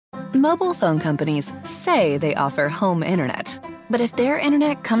Mobile phone companies say they offer home internet. But if their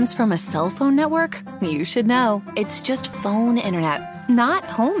internet comes from a cell phone network, you should know. It's just phone internet, not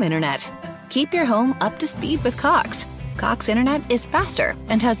home internet. Keep your home up to speed with Cox. Cox internet is faster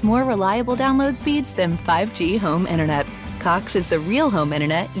and has more reliable download speeds than 5G home internet. Cox is the real home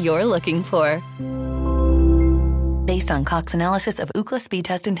internet you're looking for. Based on Cox analysis of Ookla speed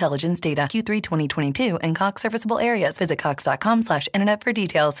test intelligence data Q3 2022 and Cox serviceable areas, visit cox.com/internet for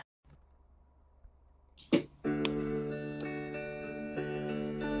details.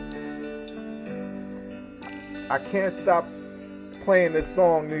 I can't stop playing this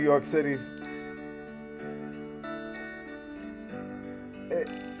song, New York City.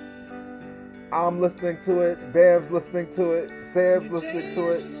 I'm listening to it. Bam's listening to it. Sam's listening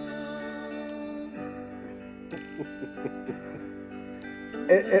to it.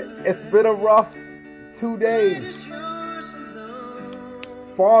 It's been a rough 2 days.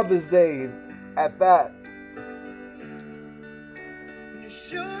 Father's Day at that.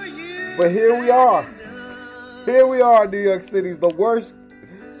 But here we are. Here we are, New York City. The worst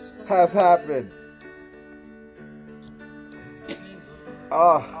has happened.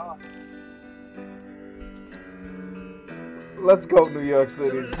 Let's go, New York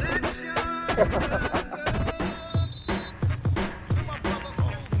City.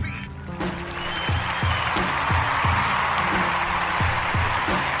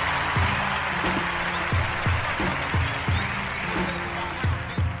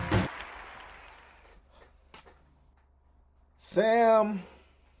 Sam,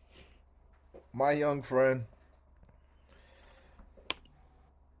 my young friend.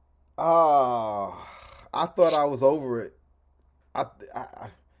 I thought I was over it. I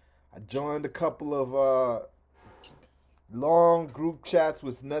joined a couple of long group chats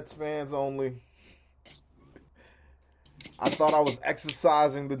with Nets fans only. I thought I was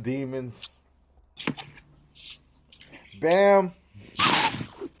exercising the demons. Bam.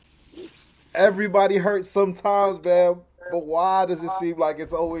 Everybody hurts sometimes, Bam. But why does it seem like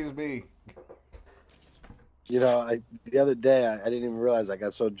it's always me? You know, the other day, I didn't even realize I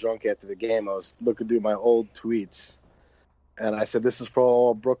got so drunk after the game. I was looking through my old tweets, and I said, this is for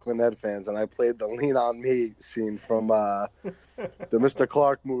all Brooklyn Nets fans, and I played the Lean On Me scene from the Mr.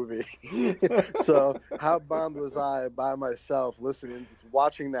 Clark movie. So how bummed was I by myself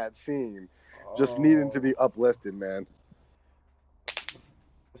watching that scene, just needing to be uplifted, man.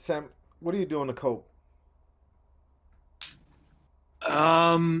 Sam, what are you doing to cope?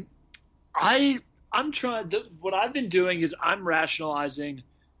 I'm trying. What I've been doing is I'm rationalizing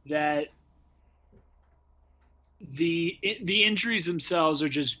that the injuries themselves are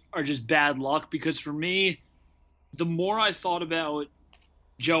just bad luck, because for me, the more I thought about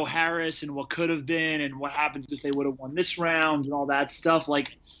Joe Harris and what could have been and what happens if they would have won this round and all that stuff,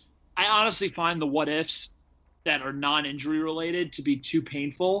 like, I honestly find the what ifs that are non-injury related to be too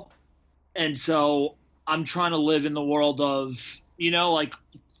painful, and so I'm trying to live in the world of, like,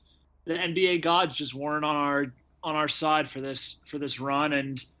 the NBA gods just weren't on our side for this run,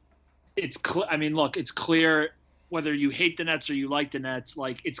 and it's it's clear whether you hate the Nets or you like the Nets,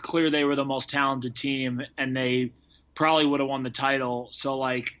 like, it's clear they were the most talented team and they probably would have won the title. So,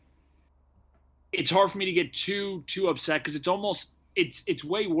 like, it's hard for me to get too upset, because it's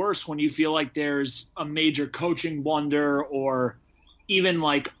way worse when you feel like there's a major coaching blunder or even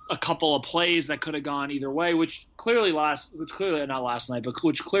like a couple of plays that could have gone either way, which clearly not last night, but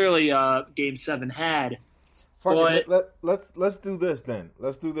which clearly Game 7 had. Let's do this then.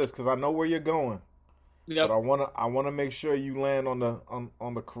 Let's do this, because I know where you're going. Yep. But I wanna make sure you land on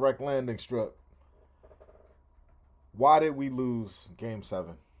the correct landing strip. Why did we lose Game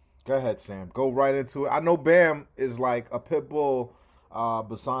 7? Go ahead, Sam. Go right into it. I know Bam is like a pit bull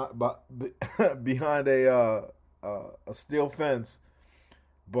behind a steel fence.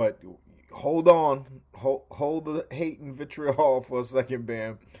 But hold on. Hold the hate and vitriol for a second,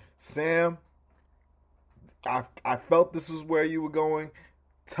 Bam. Sam, I felt this was where you were going.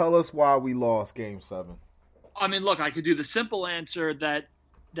 Tell us why we lost Game 7. I mean, look, I could do the simple answer that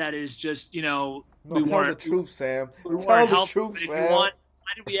is just, tell the truth, Sam. Tell the truth, Sam. Why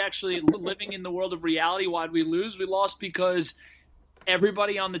did we actually, living in the world of reality, why did we lose? We lost because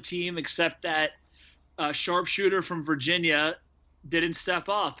everybody on the team except that sharpshooter from Virginia didn't step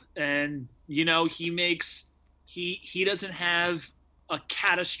up, and he doesn't have a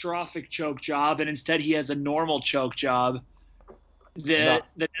catastrophic choke job, and instead he has a normal choke job. The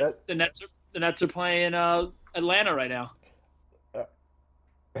Nets are playing Atlanta right now.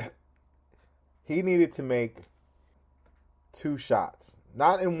 He needed to make 2 shots,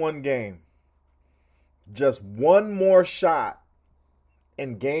 not in one game, just one more shot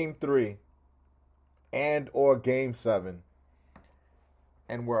in Game 3 and or Game 7,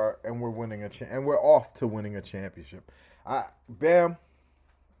 and we're winning and we're off to winning a championship. Bam,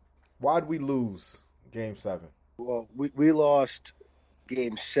 why'd we lose Game 7? Well, we lost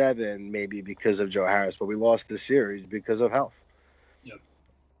Game 7 maybe because of Joe Harris, but we lost the series because of health. Yep.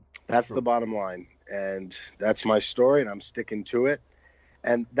 That's True. the bottom line, and that's my story, and I'm sticking to it.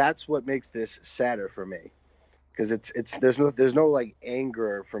 And that's what makes this sadder for me, because there's no like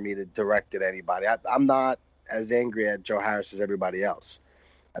anger for me to direct at anybody. I'm not as angry at Joe Harris as everybody else.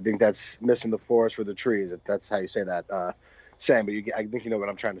 I think that's missing the forest for the trees, if that's how you say that, Sam. But I think you know what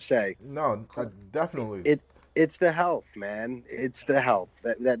I'm trying to say. No, definitely. It's the health, man. It's the health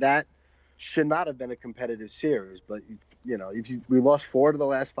that should not have been a competitive series. But we lost 4 of the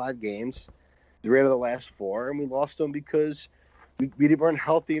last 5 games, 3 out of the last 4, and we lost them because we weren't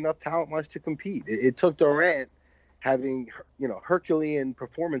healthy enough talent-wise to compete. It took Durant having Herculean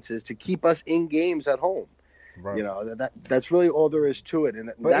performances to keep us in games at home. Right. That's really all there is to it.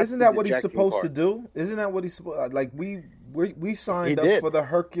 But isn't that what he's supposed to do? Isn't that what he's supposed? Like we signed up for the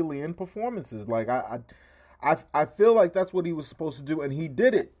Herculean performances. Like I feel like that's what he was supposed to do, and he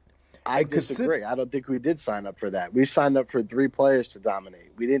did it. I disagree. I don't think we did sign up for that. We signed up for 3 players to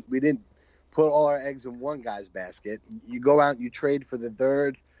dominate. We didn't put all our eggs in one guy's basket. You go out and you trade for the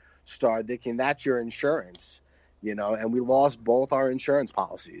 3rd star, thinking that's your insurance, and we lost both our insurance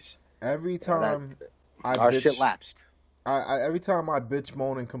policies. Every time shit lapsed. Every time I bitch,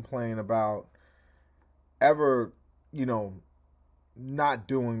 moan, and complain about ever, not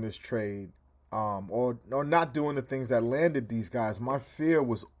doing this trade, or not doing the things that landed these guys, my fear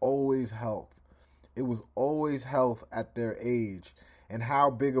was always health. It was always health at their age. And how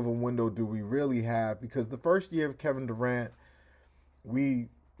big of a window do we really have? Because the first year of Kevin Durant, we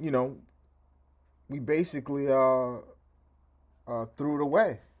basically threw it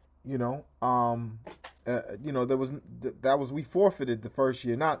away. We forfeited the first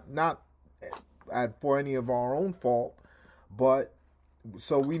year, not for any of our own fault, but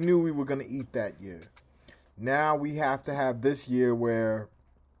so we knew we were going to eat that year. Now we have to have this year where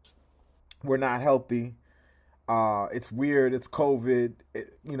we're not healthy. It's weird. It's COVID.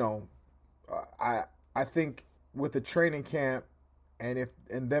 I think with the training camp and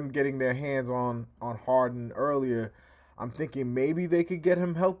them getting their hands on Harden earlier, I'm thinking maybe they could get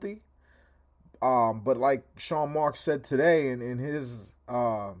him healthy. But like Sean Marks said today in his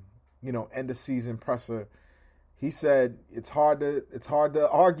end of season presser, he said it's hard to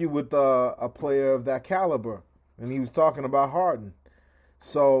argue with a player of that caliber, and he was talking about Harden.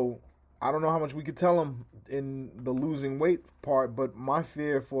 So I don't know how much we could tell him in the losing weight part, but my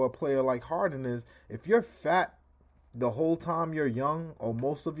fear for a player like Harden is if you're fat the whole time you're young or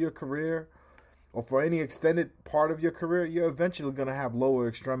most of your career or for any extended part of your career, you're eventually going to have lower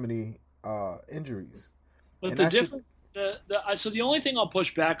extremity injuries. But the difference, so the only thing I'll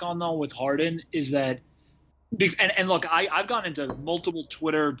push back on though with Harden is that, and look, I've gotten into multiple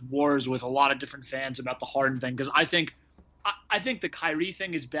Twitter wars with a lot of different fans about the Harden thing because I think the Kyrie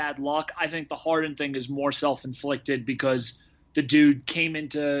thing is bad luck. I think the Harden thing is more self-inflicted because the dude came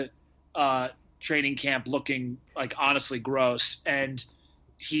into training camp looking like honestly gross, and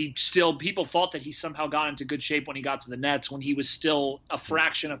people thought that he somehow got into good shape when he got to the Nets when he was still a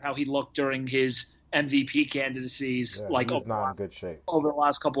fraction of how he looked during his MVP candidacies. Yeah, he was not in good shape over the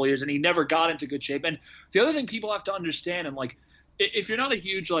last couple of years, and he never got into good shape. And the other thing people have to understand, and like, if you're not a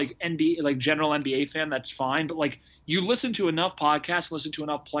huge general NBA fan, that's fine. But like, you listen to enough podcasts, listen to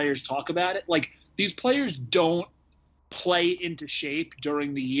enough players talk about it. Like, these players don't play into shape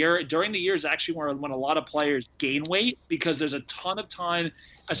during the year. During the year is actually when a lot of players gain weight because there's a ton of time,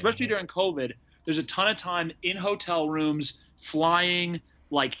 especially during COVID. There's a ton of time in hotel rooms, flying,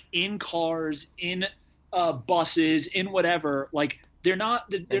 like in cars, in buses, in whatever. Like they're not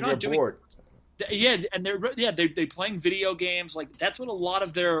doing. Bored. Yeah, and they're playing video games. Like that's what a lot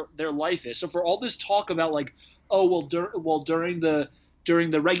of their life is. So for all this talk about like, oh during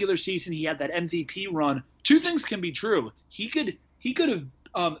the regular season he had that MVP run. 2 things can be true. He could have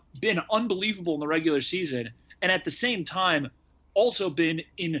been unbelievable in the regular season, and at the same time also been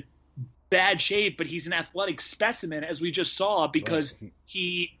in bad shape. But he's an athletic specimen, as we just saw, because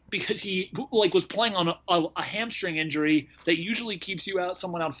he like was playing on a hamstring injury that usually keeps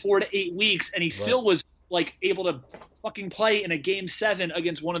someone out 4 to 8 weeks, and he still was like able to fucking play in a Game 7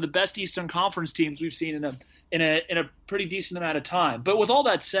 against one of the best Eastern Conference teams we've seen in a pretty decent amount of time. But with all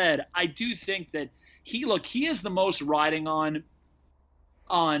that said, I do think that he is the most riding on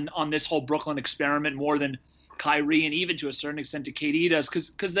this whole Brooklyn experiment more than Kyrie, and even to a certain extent to KD does,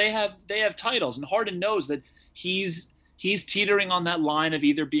 because they have titles, and Harden knows that he's he's teetering on that line of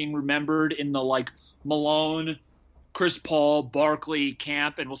either being remembered in the like Malone, Chris Paul, Barkley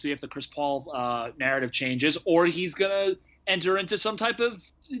camp, and we'll see if the Chris Paul narrative changes, or he's gonna enter into some type of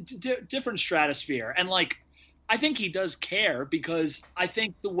different stratosphere. And like, I think he does care, because I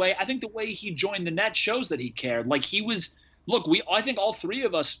think the way he joined the Nets shows that he cared. Like, he was. Look, I think all three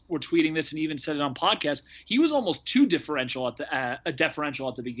of us were tweeting this and even said it on podcast. He was almost too deferential at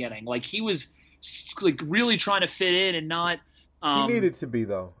the beginning. Like, he was like really trying to fit in and not. He needed to be,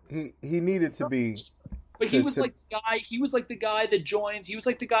 though. He needed to be. But he was like the guy that joins. He was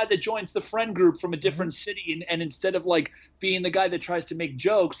like the guy that joins the friend group from a different city, and instead of like being the guy that tries to make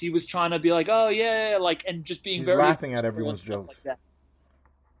jokes, he was trying to be like, oh yeah, like, and just being very laughing at everyone's jokes. Like that.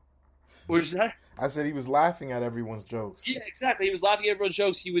 What was that? I said he was laughing at everyone's jokes. Yeah, exactly. He was laughing at everyone's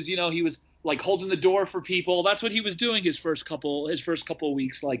jokes. He was like holding the door for people. That's what he was doing his first couple of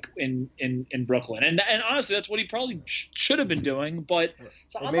weeks, like in Brooklyn. And honestly, that's what he probably should have been doing. But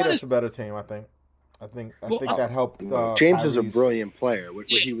so it made us a better team, I think. I think that helped. James is a brilliant player. What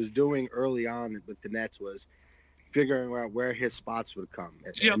he was doing early on with the Nets was figuring out where his spots would come,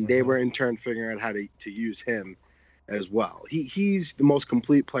 and they were in turn figuring out how to use him as well. He's the most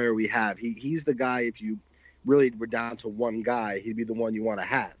complete player we have. He's the guy, if you really were down to one guy, he'd be the one you want to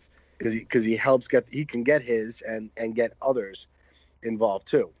have, because he helps he can get his and get others involved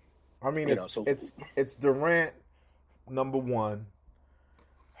too. I mean, it's Durant number one,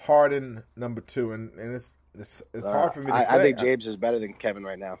 Harden number two, and it's hard for me to say. I think James is better than Kevin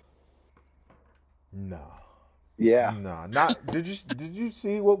right now. No. Yeah. No, not. Did you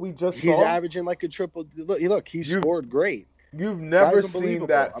see what we just saw? He's averaging like a triple. Look, he scored great. You've never seen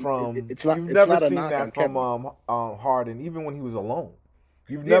that from. You've never seen that from Harden, even when he was alone.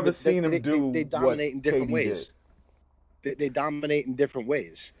 You've never seen him do. They dominate what in different KD ways. Did. They dominate in different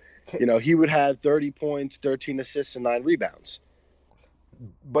ways. He would have 30 points, 13 assists, and 9 rebounds.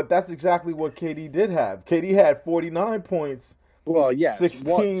 But that's exactly what KD did have. KD had 49 points. Well, yeah,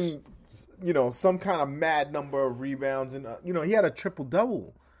 16. Some kind of mad number of rebounds, and he had a triple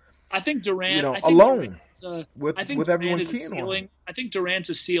double. I think Durant, alone with everyone keying on him. I think Durant's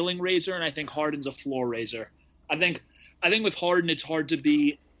a ceiling raiser, and I think Harden's a floor raiser. I think with Harden, it's hard to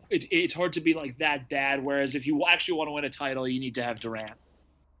be like that bad. Whereas if you actually want to win a title, you need to have Durant.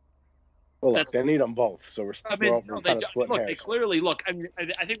 Well, look, they need them both. So we're kind of splitting hairs. They clearly look. I mean,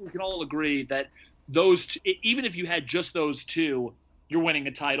 I think we can all agree that those two, even if you had just those two, you're winning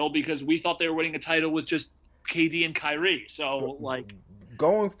a title, because we thought they were winning a title with just KD and Kyrie. So, like,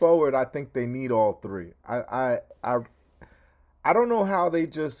 going forward, I think they need all three. I don't know how they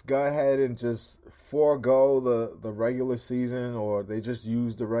just go ahead and just forego the regular season, or they just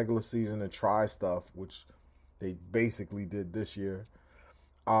use the regular season to try stuff, which they basically did this year.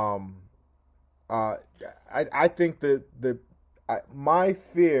 I think that my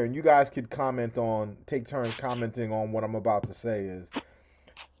fear, and you guys could take turns commenting on what I'm about to say, is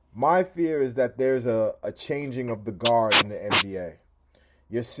my fear is that there's a changing of the guard in the NBA.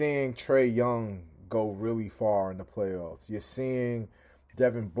 You're seeing Trae Young go really far in the playoffs. You're seeing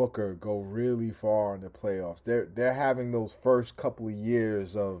Devin Booker go really far in the playoffs. They're having those first couple of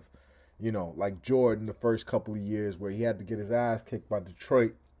years of, like Jordan, the first couple of years where he had to get his ass kicked by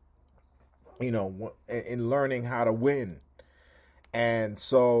Detroit, in learning how to win. And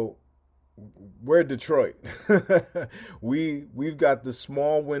so we're Detroit. We've got the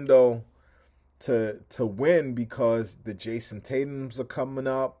small window to win, because the Jason Tatums are coming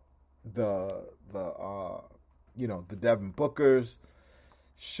up, the Devin Bookers.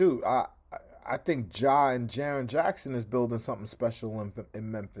 Shoot, I think Ja and Jaren Jackson is building something special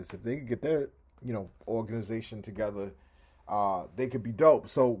in Memphis. If they could get their organization together, they could be dope.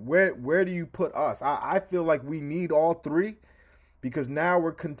 So where do you put us? I feel like we need all three, because now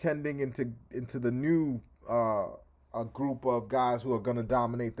we're contending into the new a group of guys who are going to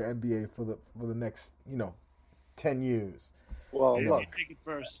dominate the NBA for the next 10 years. Well, look, take it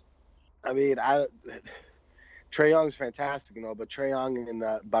first. I mean, Trae Young's fantastic, but Trae Young and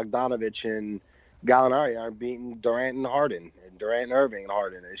Bogdanovich and Gallinari aren't beating Durant and Harden, and Durant and Irving and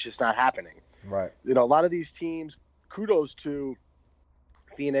Harden. It's just not happening. Right. A lot of these teams, kudos to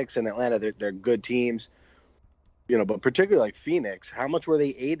Phoenix and Atlanta, they're good teams. But particularly like Phoenix, how much were they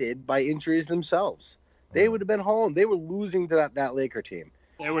aided by injuries themselves? They would have been home. They were losing to that Laker team.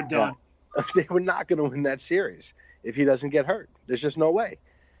 They were done. They were not going to win that series if he doesn't get hurt. There's just no way.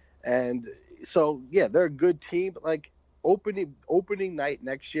 And so, yeah, they're a good team. But like opening night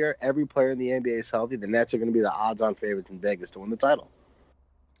next year, every player in the NBA is healthy. The Nets are going to be the odds-on favorites in Vegas to win the title.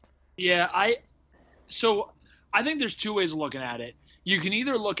 Yeah, I think there's two ways of looking at it. you can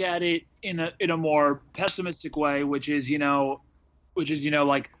either look at it in a more pessimistic way, which is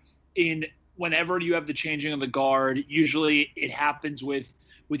like in whenever you have the changing of the guard, usually it happens with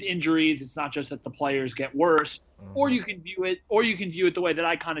injuries. It's not just that the players get worse. Or you can view it the way that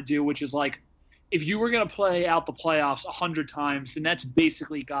I kind of do, which is like, if you were going to play out the playoffs 100 times, the Nets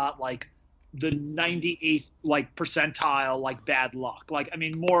basically got like the 98th like percentile like bad luck. Like, I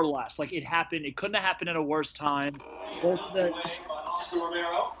mean, more or less. Like, it happened. It couldn't have happened at a worse time. Both the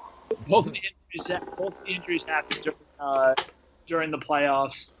injuries happened during the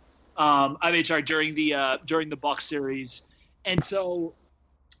playoffs. During the Bucks series, and so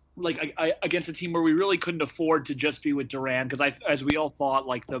like I against a team where we really couldn't afford to just be with Durant, because as we all thought,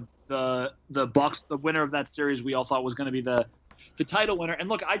 like the Bucks, the winner of that series, we all thought was going to be the title winner. And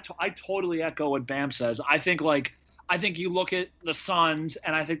look, I totally echo what Bam says. I think you look at the Suns,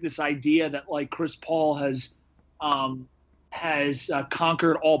 and I think this idea that like Chris Paul has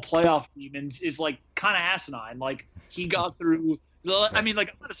conquered all playoff demons is like kind of asinine. Like, he got through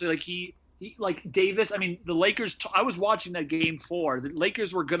honestly, like he like Davis. I mean, the Lakers. I was watching that game 4. The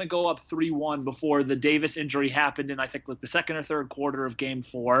Lakers were going to go up 3-1 before the Davis injury happened in, I think, like the second or third quarter of game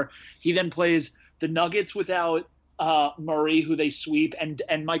 4. He then plays the Nuggets without Murray, who they sweep, and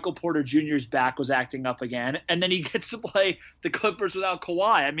Michael Porter Jr.'s back was acting up again, and then he gets to play the Clippers without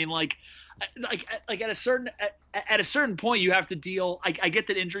Kawhi. I mean, like at a certain point, you have to deal. I get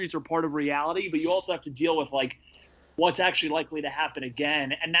that injuries are part of reality, but you also have to deal with like what's actually likely to happen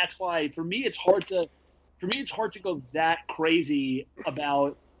again. And that's why for me it's hard to go that crazy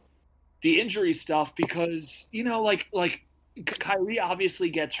about the injury stuff, because like Kyrie obviously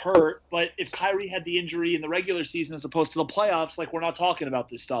gets hurt, but if Kyrie had the injury in the regular season as opposed to the playoffs, like, we're not talking about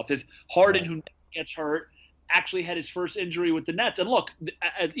this stuff. If Harden, who gets hurt, actually had his first injury with the Nets, and look,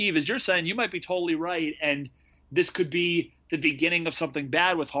 Eve, as you're saying, you might be totally right, and this could be the beginning of something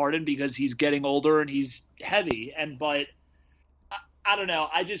bad with Harden because he's getting older and he's heavy. But I don't know.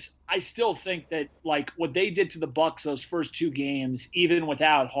 I still think that like what they did to the Bucks those first 2 games, even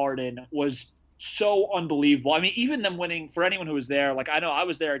without Harden, was so unbelievable. I mean, even them winning, for anyone who was there, like, I know I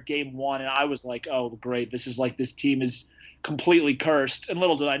was there at game 1 and I was like, oh, great. This is like, this team is completely cursed. And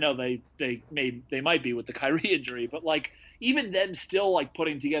little did I know they might be with the Kyrie injury, but like, even them still like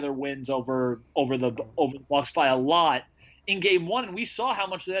putting together wins over the Bucks by a lot in game 1. And we saw how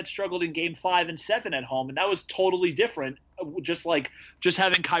much they had struggled in game 5 and 7 at home. And that was totally different. Just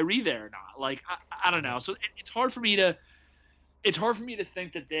having Kyrie there or not. Like, I don't know. So it's hard for me to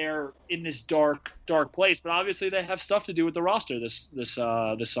think that they're in this dark place, but obviously they have stuff to do with the roster this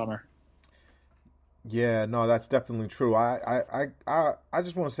summer. Yeah, no, that's definitely true. I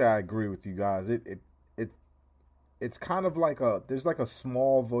just want to say I agree with you guys. It's kind of like there's like a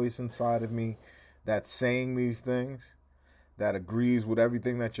small voice inside of me that's saying these things, that agrees with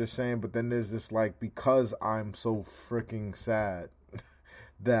everything that you're saying, but then there's this like, because I'm so freaking sad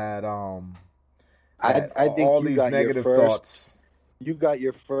that I think all you these got negative your first, thoughts. You got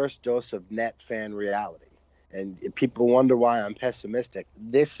your first dose of net fan reality. And if people wonder why I'm pessimistic,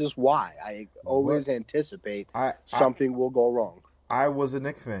 this is why. I always anticipate something will go wrong. I was a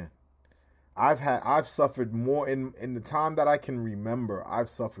Knicks fan. I've suffered more in the time that I can remember. I've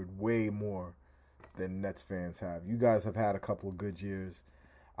suffered way more than Nets fans have. You guys have had a couple of good years.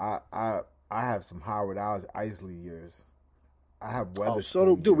 I have some Howard Isley years. I have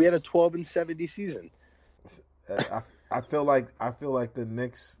Weatherspoon. Dude, we had a 12-70 season. I feel like the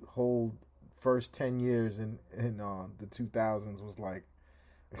Knicks' whole first 10 years in the 2000s was like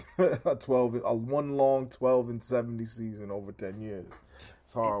one long 12-70 season over 10 years.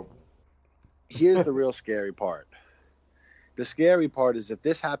 It's horrible. Here's the real scary part. The scary part is if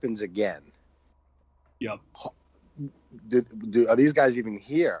this happens again. Yep. Are these guys even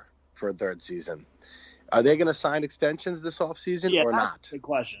here for a third season? Are they going to sign extensions this offseason or not? That's a good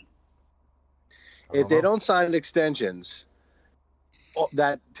question. If they don't sign extensions,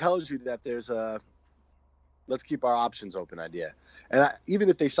 that tells you that there's let's keep our options open idea. And even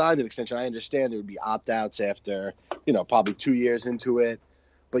if they signed an extension, I understand there would be opt-outs after, probably 2 years into it.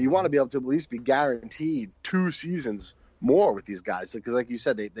 But you want to be able to at least be guaranteed 2 seasons more with these guys. Because like you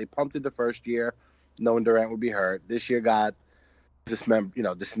said, they pumped it the first year, knowing Durant would be hurt. This year got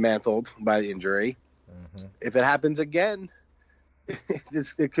dismantled by the injury. Mm-hmm. If it happens again,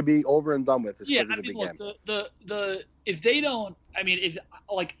 it could be over and done with as quick as it began. Look, if they don't,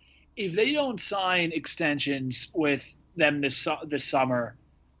 if they don't sign extensions with them this summer,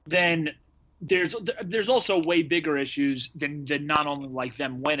 then there's also way bigger issues than not only like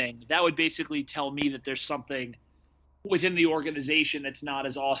them winning. That would basically tell me that there's something within the organization that's not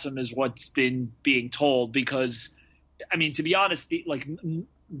as awesome as what's been being told, because I mean, to be honest,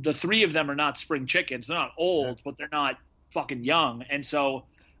 the three of them are not spring chickens. They're not old, but they're not fucking young. And so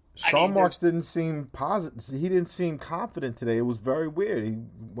Sean Marks didn't seem positive. He didn't seem confident today. It was very weird. He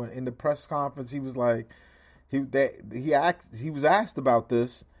went in the press conference. He was like, he was asked about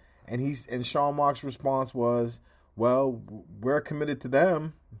this, and Sean Marks' response was, "Well, we're committed to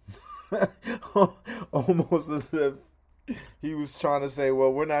them," almost as if he was trying to say,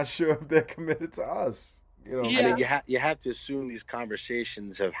 "Well, we're not sure if they're committed to us." You know, I mean, you have to assume these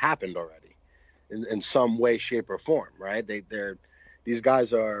conversations have happened already, in some way, shape, or form, right? These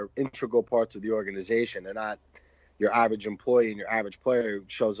guys are integral parts of the organization. They're not your average employee and your average player who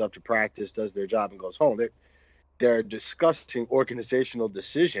shows up to practice, does their job, and goes home. They're discussing organizational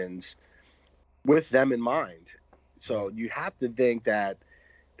decisions with them in mind. So you have to think that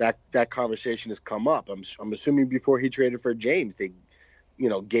conversation has come up. I'm assuming before he traded for James, they,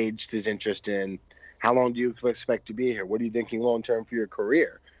 gauged his interest in how long do you expect to be here? What are you thinking long term for your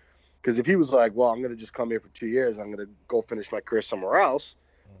career? Because if he was like, well, I'm going to just come here for 2 years, I'm going to go finish my career somewhere else,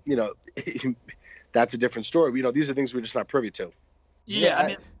 that's a different story. These are things we're just not privy to. Yeah, I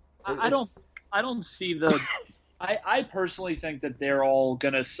mean, I don't see the. I personally think that they're all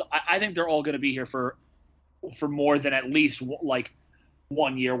gonna. I think they're all gonna be here for more than at least like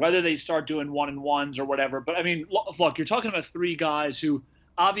 1 year, whether they start doing 1-and-1s or whatever. But I mean, look, you're talking about three guys who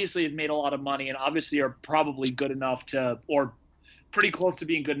obviously have made a lot of money and obviously are probably good enough to, or pretty close to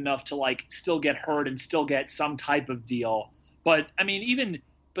being good enough to like still get hurt and still get some type of deal. But I mean,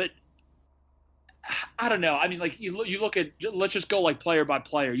 but I don't know. I mean, like you look at, let's just go like player by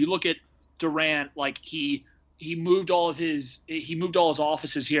player. You look at Durant, like he moved all his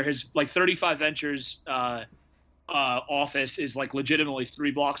offices here. His like 35 Ventures office is like legitimately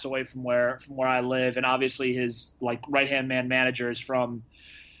 3 blocks away from where I live, and obviously his like right hand man manager is from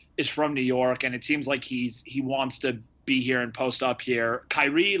New York, and it seems like he wants to be here and post up here.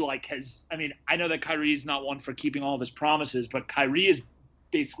 Kyrie I know that Kyrie's not one for keeping all of his promises, but Kyrie has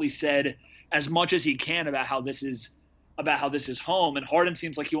basically said as much as he can about how this is home, and Harden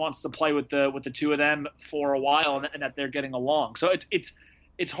seems like he wants to play with the two of them for a while, and that they're getting along. So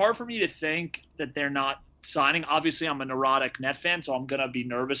it's hard for me to think that they're not signing. Obviously, I'm a neurotic Net fan, so I'm gonna be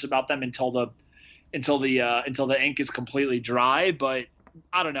nervous about them until the ink is completely dry. But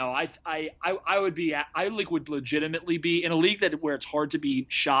I don't know. I would legitimately be in a league where it's hard to be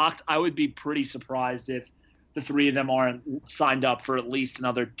shocked. I would be pretty surprised if the three of them aren't signed up for at least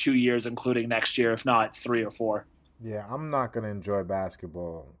another 2 years, including next year, if not 3 or 4. Yeah, I'm not gonna enjoy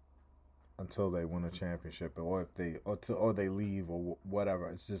basketball until they win a championship, or if they leave or whatever.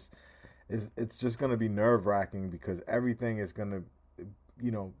 It's just gonna be nerve-wracking because everything is gonna,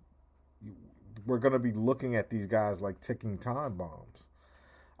 we're gonna be looking at these guys like ticking time bombs.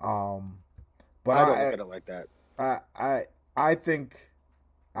 But I don't look at it like that. I think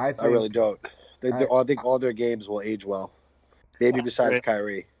I really don't. I think all their games will age well. Maybe besides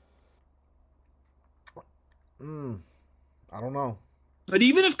Kyrie. I don't know. But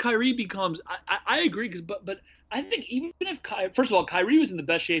even if Kyrie becomes, I agree. But I think even if first of all, Kyrie was in the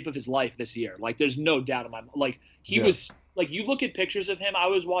best shape of his life this year. Like, there's no doubt in my mind. Like, he was. Like, you look at pictures of him. I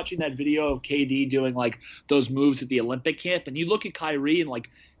was watching that video of KD doing like those moves at the Olympic camp, and you look at Kyrie, and like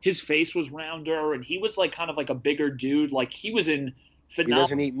his face was rounder, and he was like kind of like a bigger dude. Like, he was in phenomenal. He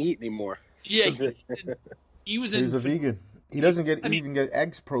doesn't eat meat anymore. Yeah, he was in. He's a vegan. He doesn't even get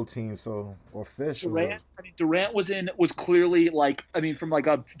eggs protein, or fish. Durant was clearly like, from like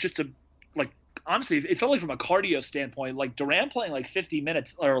honestly, it felt like from a cardio standpoint, like Durant playing like 50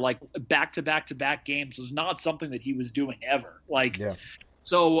 minutes or like back to back games was not something that he was doing ever. Like, yeah.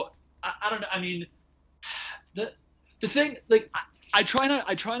 So I don't know. I mean, the thing, like, I try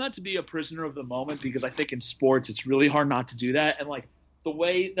not to be a prisoner of the moment, because I think in sports it's really hard not to do that. And like the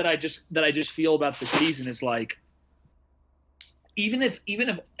way that I just feel about the season is like, even if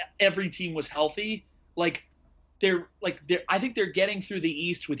every team was healthy, I think they're getting through the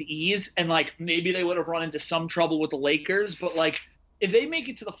East with ease, and like maybe they would have run into some trouble with the Lakers, but like if they make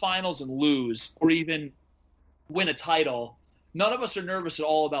it to the finals and lose, or even win a title, none of us are nervous at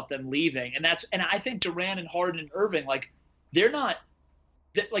all about them leaving. And I think Durant and Harden and Irving, like they don't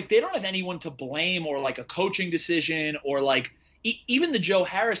have anyone to blame, or like a coaching decision, or like even the Joe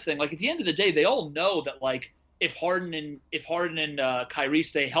Harris thing. Like, at the end of the day, they all know that like if Harden and Kyrie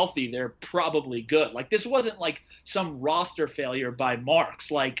stay healthy, they're probably good. Like, this wasn't like some roster failure by Marks.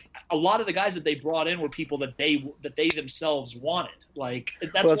 Like, a lot of the guys that they brought in were people that they themselves wanted. Like,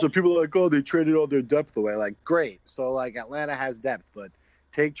 that's what people are like. Oh, they traded all their depth away. Like, great. So like Atlanta has depth, but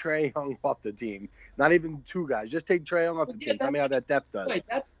Take Trae Young off the team. Not even two guys. Just take Trae Young off the team. Tell me how that depth does. Right.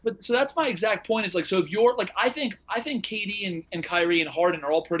 That's my exact point. Is like, so if you're like, I think KD and Kyrie and Harden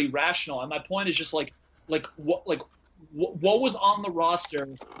are all pretty rational, and my point is just what was on the roster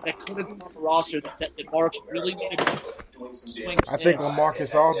that could have been on the roster that Marks really made a swing. I think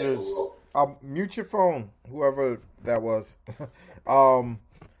LaMarcus Aldridge. Mute your phone, whoever that was.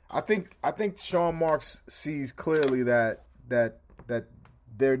 I think Sean Marks sees clearly that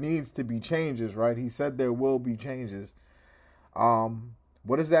there needs to be changes, right? He said there will be changes.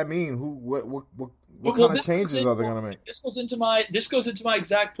 What does that mean? What kind of changes are they going to make? This goes into my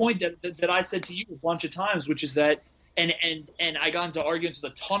exact point that I said to you a bunch of times, which is that, and I got into arguments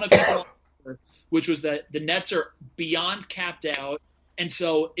with a ton of people, which was that the Nets are beyond capped out, and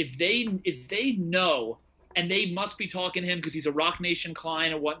so if they know. And they must be talking to him because he's a Rock Nation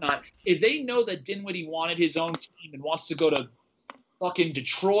client and whatnot. If they know that Dinwiddie wanted his own team and wants to go to fucking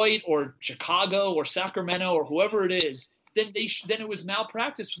Detroit or Chicago or Sacramento or whoever it is, then it was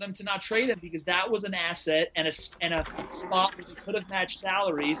malpractice for them to not trade him, because that was an asset and a spot where they could have matched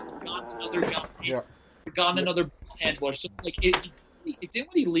salaries and gotten another guy, another handler. So like if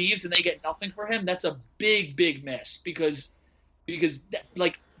Dinwiddie leaves and they get nothing for him, that's a big miss because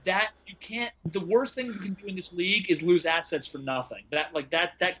that you can't. The worst thing you can do in this league is lose assets for nothing. That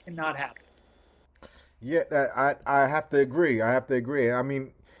cannot happen. Yeah, I have to agree. I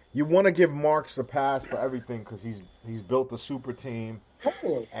mean, you want to give Marks a pass for everything because he's built a super team,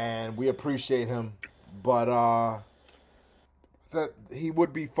 and we appreciate him. But that he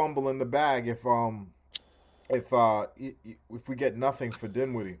would be fumbling the bag if we get nothing for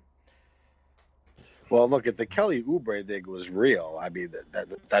Dinwiddie. Well, look, if the Kelly Oubre thing was real, I mean,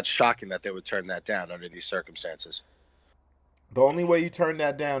 that's shocking that they would turn that down under these circumstances. The only way you turn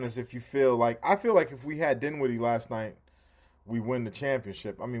that down is if you feel like – I feel like if we had Dinwiddie last night, we win the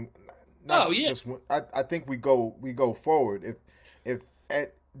championship. I mean, I think we go forward. If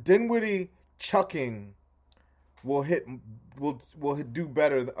at Dinwiddie chucking will do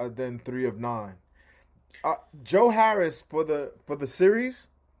better than 3 of 9. Joe Harris for the series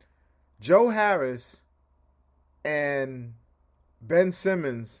 – Joe Harris and Ben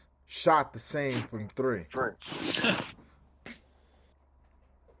Simmons shot the same from 3.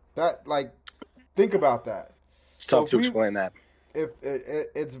 That, like, think about that. Tough to explain that. If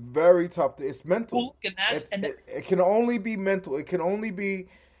it's very tough. It's mental. It can only be mental. It can only be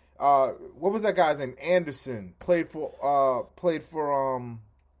what was that guy's name? Anderson played for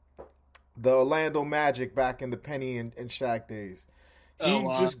the Orlando Magic back in the Penny and Shaq days. He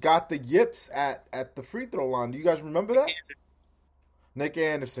just got the yips at the free throw line. Do you guys remember that? Nick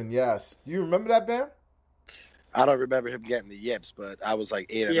Anderson, yes. Do you remember that, Bam? I don't remember him getting the yips, but I was like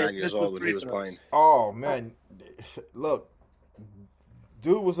 8 or 9 years old when he was playing. Oh, man. Look,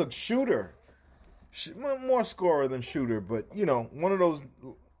 dude was a shooter. More scorer than shooter, but, one of those,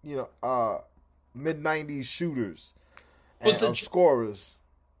 mid-90s shooters and scorers.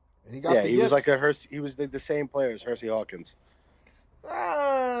 And he got the he yips. was like he was the same player as Hersey Hawkins.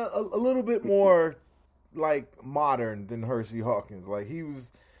 A little bit more like modern than Hersey Hawkins. Like he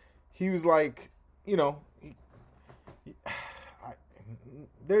was like,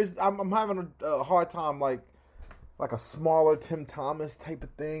 I'm having a hard time like a smaller Tim Thomas type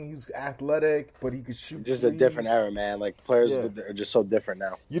of thing. He was athletic, but he could shoot. Just a different era, man. Like players are just so different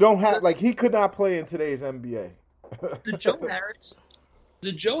now. You don't have he could not play in today's NBA.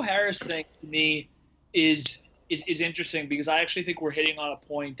 The Joe Harris thing to me is interesting because I actually think we're hitting on a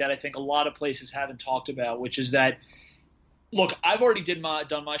point that I think a lot of places haven't talked about, which is that, look, I've already done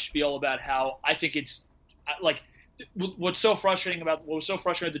my spiel about how I think it's like what was so frustrating about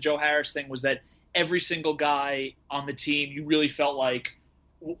the Joe Harris thing was that every single guy on the team you really felt like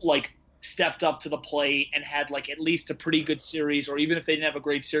stepped up to the plate and had like at least a pretty good series, or even if they didn't have a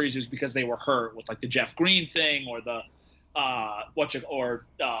great series, it was because they were hurt, with like the Jeff Green thing or the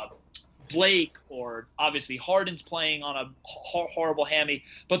Blake, or obviously Harden's playing on a horrible hammy.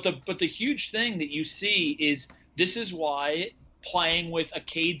 But the huge thing that you see is this is why playing with a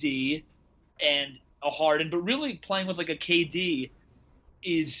KD and a Harden, but really playing with like a KD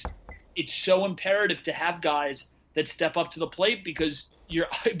it's so imperative to have guys that step up to the plate because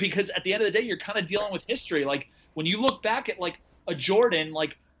at the end of the day you're kind of dealing with history. Like when you look back at like a Jordan,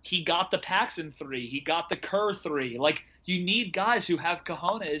 like he got the Paxson 3, he got the Kerr 3. Like you need guys who have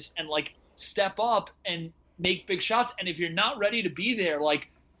cojones and like step up and make big shots. And if you're not ready to be there, like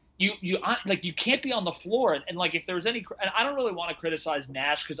you can't be on the floor. And like if there was any, and I don't really want to criticize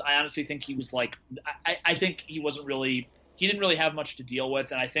Nash because I honestly think he was like, I think he didn't really have much to deal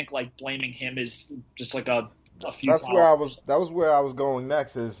with. And I think like blaming him is just like a a few That's where I was. times. That was where I was going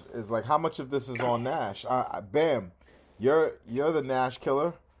next. Is like how much of this is on Nash? Bam, you're the Nash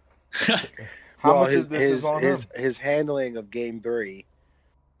killer. How Well, much of this is on him? his handling of Game 3.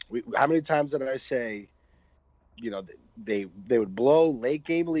 How many times did I say, they would blow late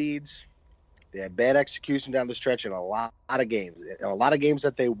game leads. They had bad execution down the stretch in a lot of games. In a lot of games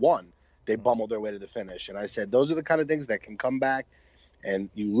that they won, they bumbled their way to the finish. And I said those are the kind of things that can come back, and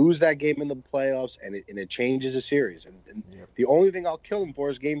you lose that game in the playoffs, and it changes a series. And the only thing I'll kill him for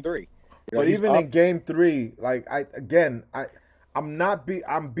is Game 3. But even in Game 3, like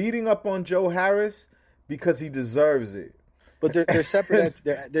I'm beating up on Joe Harris because he deserves it. But they're separate.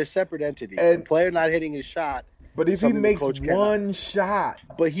 They're separate entities. And the player not hitting his shot. But if he makes one shot,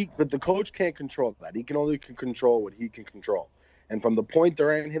 but the coach can't control that. He can only control what he can control. And from the point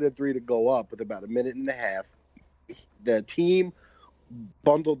Durant hit a 3 to go up with about a minute and a half, the team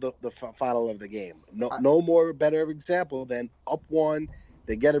bundled the final of the game. No more better example than up 1.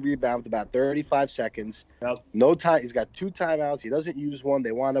 They get a rebound with about 35 seconds. Yep. No time. He's got 2 timeouts. He doesn't use one.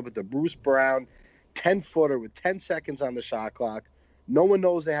 They wind up with the Bruce Brown 10-footer with 10 seconds on the shot clock. No one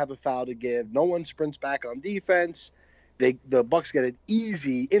knows they have a foul to give. No one sprints back on defense. The Bucks get an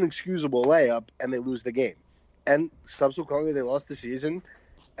easy, inexcusable layup, and they lose the game. And subsequently, they lost the season.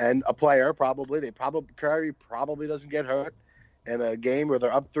 And a player Curry probably doesn't get hurt in a game where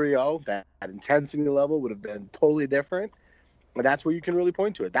they're up 3-0. That intensity level would have been totally different. And that's where you can really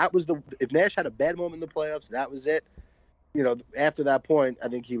point to it. That was if Nash had a bad moment in the playoffs, that was it. After that point, I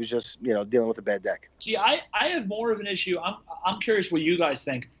think he was just, dealing with a bad deck. See, I have more of an issue. I'm curious what you guys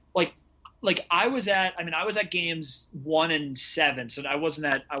think. Like I was at games 1 and 7, so I wasn't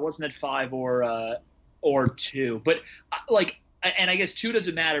at 5 or 2. But and I guess 2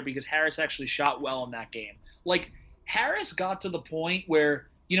 doesn't matter because Harris actually shot well in that game. Like Harris got to the point where,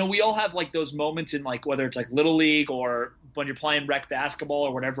 we all have like those moments in like whether it's like Little League or when you're playing rec basketball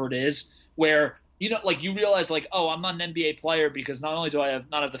or whatever it is, where you realize like, oh, I'm not an NBA player because not only do I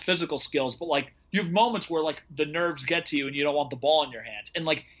not have the physical skills, but like you have moments where like the nerves get to you and you don't want the ball in your hands. And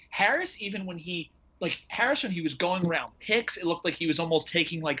like Harris, when he was going around picks, it looked like he was almost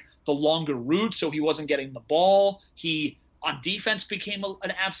taking like the longer route, so he wasn't getting the ball. He on defense became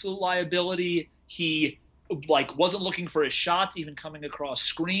an absolute liability. He like wasn't looking for his shots, even coming across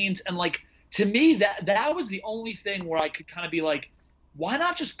screens. And like to me, that was the only thing where I could kind of be like, why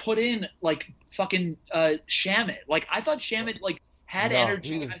not just put in like fucking Shamet? Like I thought Shamet like had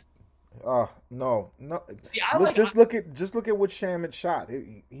energy. No. Yeah, just look at what Shamet shot.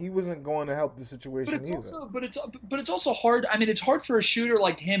 He wasn't going to help the situation either. But it's also hard. I mean, it's hard for a shooter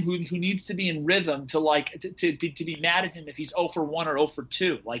like him who needs to be in rhythm to like to be mad at him if he's 0 for 1 or 0 for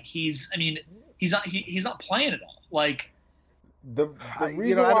 2. Like he's not playing at all. Like the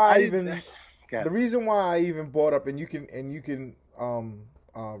reason why I even brought up, and you can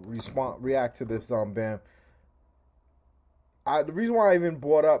react to this, Bam. The reason why I even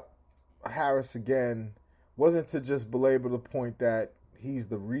brought up Harris again wasn't to just belabor the point that he's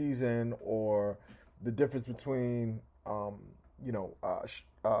the reason or the difference between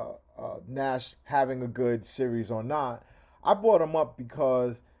Nash having a good series or not. I brought him up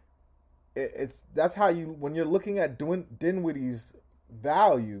because that's how when you're looking at Dinwiddie's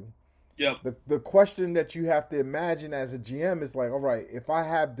value. Yep. The question that you have to imagine as a GM is like, all right, if I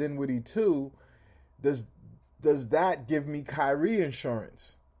have Dinwiddie too, does that give me Kyrie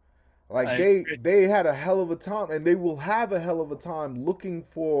insurance? Like they had a hell of a time, and they will have a hell of a time looking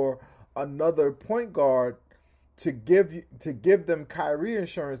for another point guard to give them Kyrie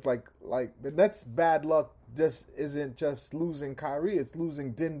insurance. Like the Nets' bad luck just isn't just losing Kyrie; it's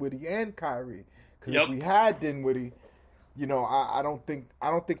losing Dinwiddie and Kyrie. Because if we had Dinwiddie, I don't think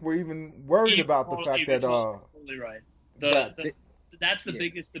we're even worried about the fact that totally right. That's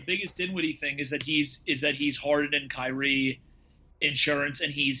the biggest Dinwiddie thing is that he's harder than Kyrie insurance,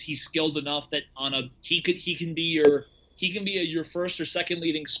 and he's skilled enough that he can be your first or second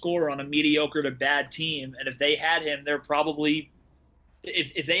leading scorer on a mediocre to bad team, and if they had him, they're probably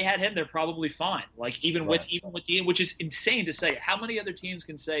fine. Like even with the, which is insane to say. How many other teams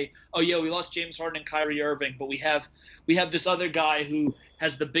can say, oh yeah, we lost James Harden and Kyrie Irving, but we have this other guy who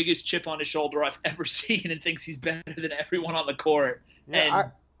has the biggest chip on his shoulder I've ever seen and thinks he's better than everyone on the court. Yeah,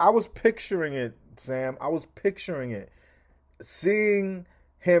 and I was picturing it, Sam. I was picturing it. Seeing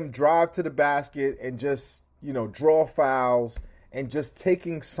him drive to the basket and just, draw fouls and just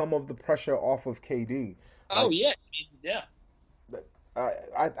taking some of the pressure off of KD. Oh, yeah. Yeah.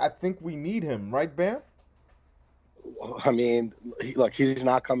 I think we need him, right, Bam? I mean, look, he's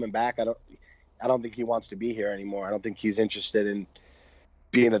not coming back. I don't think he wants to be here anymore. I don't think he's interested in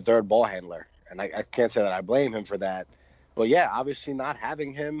being a third ball handler. and I can't say that I blame him for that. But yeah, obviously not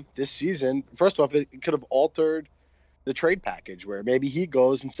having him this season. First off, it could have altered the trade package where maybe he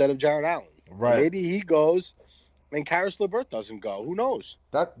goes instead of Jared Allen. Right. Maybe he goes and Karis LeVert doesn't go. Who knows?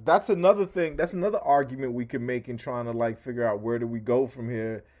 That's another thing. That's another argument we could make in trying to like figure out where do we go from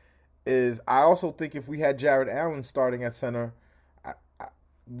here. Is I also think if we had Jared Allen starting at center, I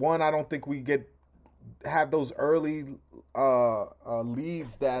don't think we have those early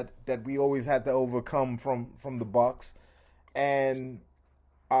leads that we always had to overcome from the Bucks, and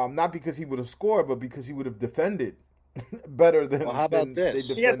not because he would have scored, but because he would have defended better than. Well, how about this?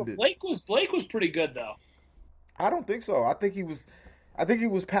 They Yeah, defended. but Blake was pretty good though. I don't think so. I think he was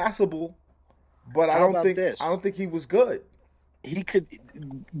passable, but I How don't about think this? I don't think he was good.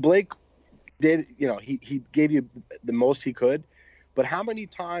 Blake did, he gave you the most he could, but how many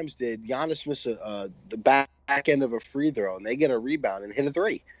times did Giannis miss the back end of a free throw and they get a rebound and hit a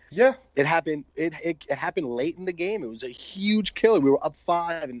three? Yeah, It happened. It happened late in the game. It was a huge killer. We were up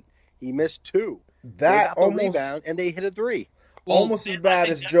 5 and he missed 2. They that got the rebound and they hit a 3. almost Well, as bad I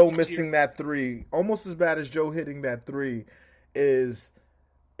think as that's Joe what missing you're- that 3. Almost as bad as Joe hitting that 3 is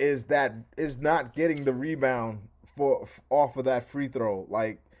not getting the rebound off of that free throw.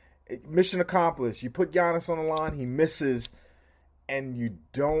 Like, mission accomplished. You put Giannis on the line, he misses, and you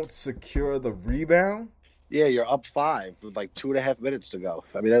don't secure the rebound. Yeah, you're up 5 with like 2.5 minutes to go.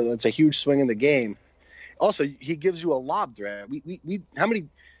 I mean, that's a huge swing in the game. Also, he gives you a lob threat. How many?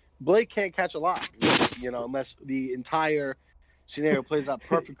 Blake can't catch a lob, unless the entire scenario plays out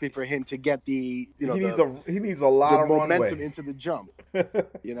perfectly for him to get the He needs a lot of momentum runway. into the jump.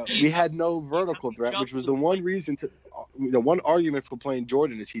 We had no vertical threat, which was the one reason one argument for playing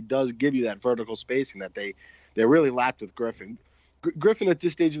Jordan is he does give you that vertical spacing that they really lacked with Griffin. Griffin at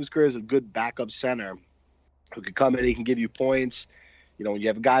this stage of his career is a good backup center who can come in, he can give you points. When you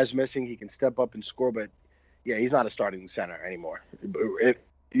have guys missing, he can step up and score. But yeah, he's not a starting center anymore,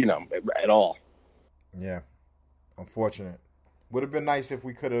 at all. Yeah, unfortunate. Would have been nice if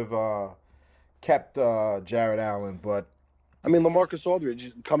we could have kept Jared Allen, but I mean, LaMarcus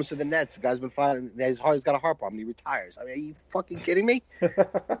Aldridge comes to the Nets. The guy's been fighting. He's got a heart problem. He retires. I mean, are you fucking kidding me?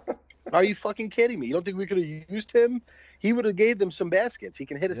 Are you fucking kidding me? You don't think we could have used him? He would have gave them some baskets. He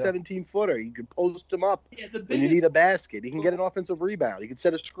can hit a 17-footer. You could post him up when you need a basket. He can get an offensive rebound. He can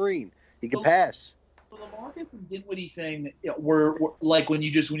set a screen. He can pass. The LaMarcus and Dinwiddie thing were like when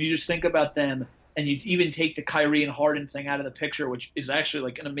you just think about them, and you even take the Kyrie and Harden thing out of the picture, which is actually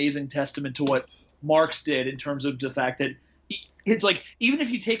like an amazing testament to what Marks did in terms of the fact that it's like even if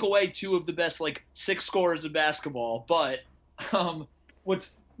you take away 2 of the best like 6 scorers of basketball, but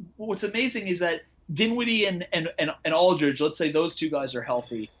what's amazing is that Dinwiddie and Aldridge, let's say those 2 guys are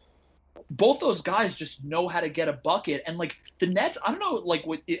healthy. Both those guys just know how to get a bucket, and like the Nets, I don't know, like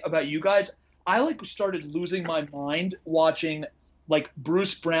what about you guys. I like started losing my mind watching like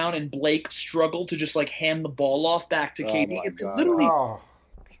Bruce Brown and Blake struggle to just like hand the ball off back to KD. It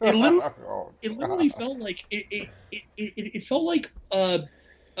literally felt like it felt like a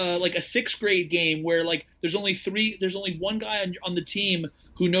 6th grade game where like there's only one guy on the team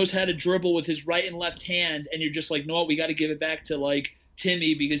who knows how to dribble with his right and left hand, and you're just like, no, we got to give it back to like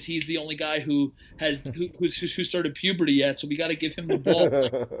Timmy because he's the only guy who started puberty yet, so we got to give him the ball.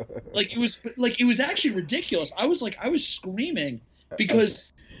 It was actually ridiculous. I was screaming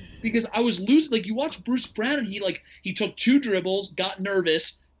because I was losing. Like, you watch Bruce Brown and he took 2 dribbles, got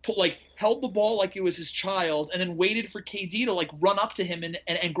nervous, held the ball like it was his child, and then waited for KD to like run up to him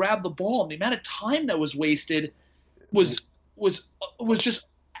and grab the ball. And the amount of time that was wasted was just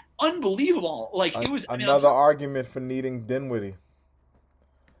unbelievable. Like, it was another argument for needing Dinwiddie.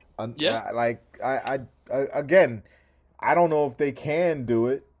 Yeah. Again, I don't know if they can do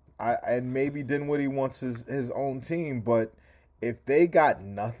it. And maybe Dinwiddie wants his own team, but if they got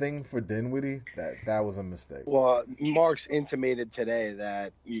nothing for Dinwiddie, that was a mistake. Well, Marks intimated today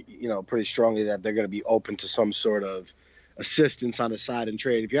that pretty strongly that they're going to be open to some sort of assistance on the side and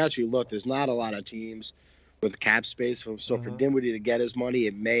trade. If you actually look, there's not a lot of teams with cap space. So for Dinwiddie to get his money,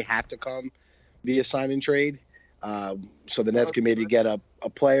 it may have to come via sign and trade. So the Nets can maybe get a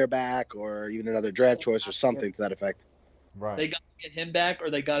player back or even another draft choice or something to that effect. Right. They got to get him back, or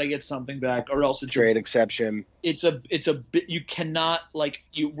they got to get something back, or else it's Trade exception. It's a bit. You cannot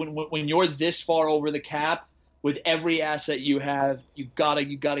when you're this far over the cap with every asset you have, you gotta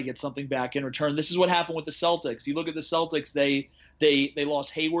get something back in return. This is what happened with the Celtics. You look at the Celtics; they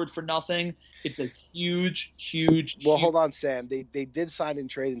lost Hayward for nothing. It's a huge. Well, hold on, Sam. They did sign and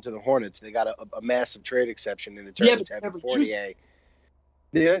trade into the Hornets. They got a massive trade exception in return to Evan Fournier.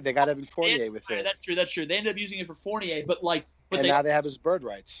 Yeah, they got Evan Fournier with it. That's true. They ended up using it for Fournier, but like And now they have his bird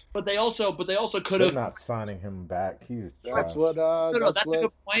rights. But they also could They're have not signing him back. He's That's trash. what that's a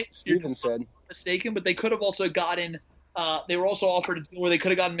good point. Steven said. Mistaken, but they could have also gotten. They were also offered a deal where they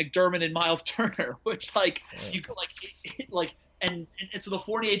could have gotten McDermott and Miles Turner, which you could and so the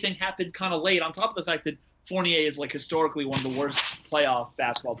Fournier thing happened kind of late. On top of the fact that Fournier is historically one of the worst playoff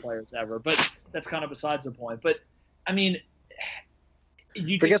basketball players ever, but that's kind of besides the point. But I mean,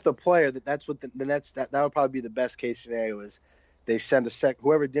 you forget the player. That's what the Nets. That would probably be the best case scenario. Is they send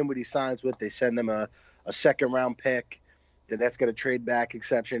whoever Dinwiddie signs with, they send them a second round pick. The Nets get a trade back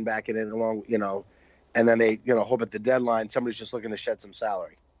exception back in along, and then they hope at the deadline somebody's just looking to shed some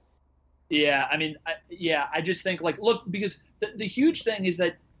salary. Yeah, I mean, I just think look, because the huge thing is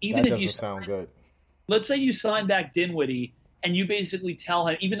that even if you sound good. Let's say you sign back Dinwiddie and you basically tell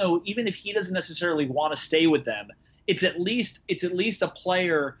him, even if he doesn't necessarily want to stay with them, it's at least a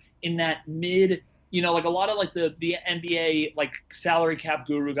player in that mid, a lot of the NBA salary cap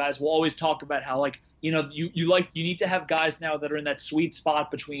guru guys will always talk about how you need to have guys now that are in that sweet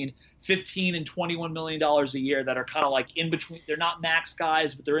spot between $15 and $21 million a year that are kind of in between. They're not max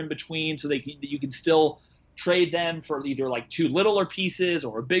guys, but they're in between, so you can still trade them for either two littler pieces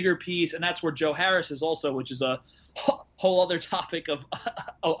or a bigger piece, and that's where Joe Harris is also, which is a whole other topic of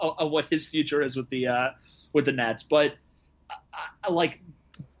what his future is with the Nets. But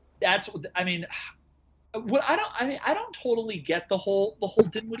that's I mean, what I don't totally get the whole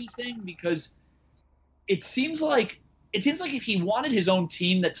Dinwiddie thing, because it seems like if he wanted his own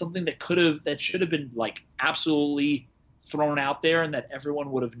team, that's something that should have been absolutely thrown out there and that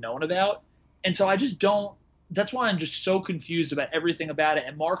everyone would have known about. And so I just don't. That's why I'm just so confused about everything about it.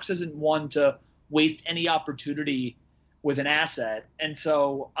 And Marks isn't one to waste any opportunity with an asset. And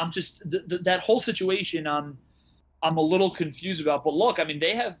so I'm just that whole situation. I'm a little confused about. But look, I mean,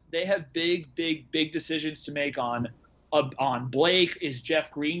 they have big decisions to make on Blake. Is Jeff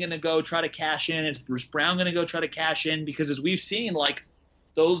Green going to go try to cash in? Is Bruce Brown going to go try to cash in? Because as we've seen,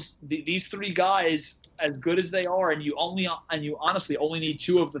 these three guys, as good as they are, and you honestly only need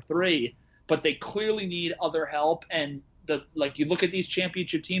two of the three, but they clearly need other help. And you look at these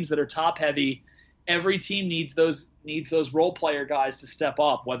championship teams that are top heavy, every team needs those role player guys to step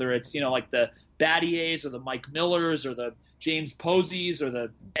up, whether it's the Battiers or the Mike Millers or the James Posies or the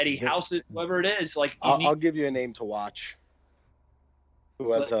Eddie Houses, whoever it is. I'll give you a name to watch,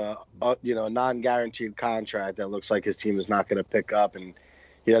 who has a non-guaranteed contract that looks like his team is not going to pick up, and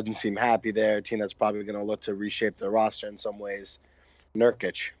he doesn't seem happy there. A team that's probably going to look to reshape the roster in some ways.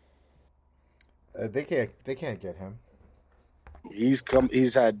 Nurkic. They can't get him. He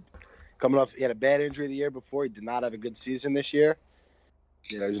had a bad injury the year before. He did not have a good season this year.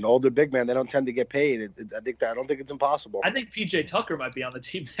 He's an older big man. They don't tend to get paid. I don't think it's impossible. I think PJ Tucker might be on the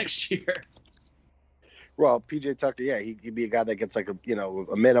team next year. Well, PJ Tucker, yeah, he'd be a guy that gets a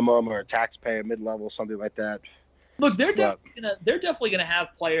minimum or a taxpayer mid-level, something like that. Look, they're definitely gonna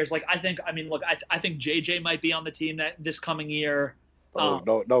have players. I think JJ might be on the team this coming year.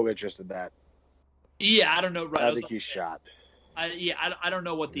 No interest in that. Yeah, I don't know. Right, I think he's shot. I don't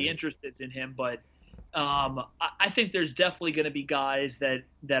know what the interest is in him, but I think there's definitely going to be guys that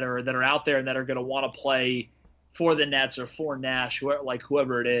are out there and that are going to want to play for the Nets or for Nash,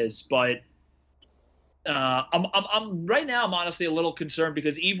 whoever it is. But I'm right now. I'm honestly a little concerned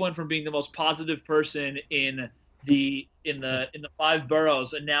because Eve went from being the most positive person in the five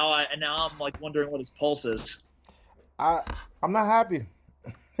boroughs, and now I'm wondering what his pulse is. I'm not happy.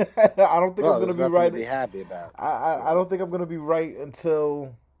 I don't think I'm going to be right. To be happy about. I don't think I'm going to be right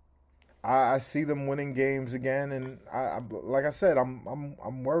until I see them winning games again. And like I said,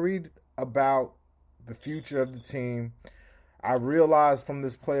 I'm worried about the future of the team. I realize from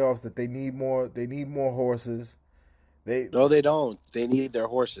this playoffs that they need more. They need more horses. No, they don't. They need their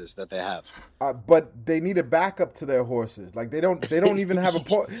horses that they have. But they need a backup to their horses. They don't even have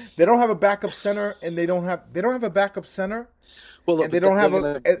they don't have a backup center, and they don't have a backup center. Well, look, and they don't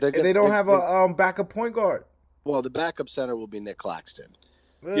have a backup point guard. Well, the backup center will be Nick Claxton.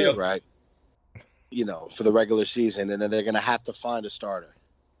 Yeah. Right. For the regular season, and then they're going to have to find a starter.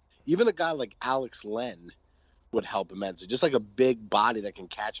 Even a guy like Alex Len would help immensely. Just a big body that can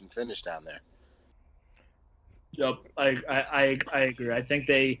catch and finish down there. Yep, I agree. I think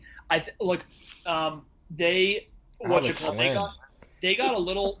they got a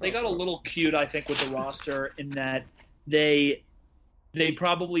little cute, I think, with the roster in that they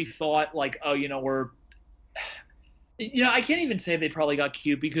probably thought we're I can't even say they probably got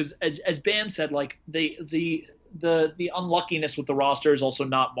cute because as Bam said, the unluckiness with the roster is also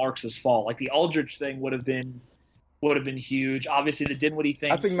not Marks' fault. The Aldridge thing would have been would have been huge. Obviously, the Dinwiddie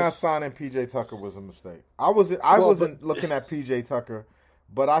thing. I think not signing PJ Tucker was a mistake. I wasn't looking at PJ Tucker,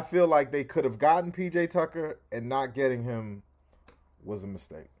 but I feel like they could have gotten PJ Tucker, and not getting him was a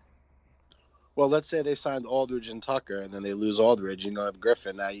mistake. Well, let's say they signed Aldridge and Tucker, and then they lose Aldridge. You don't have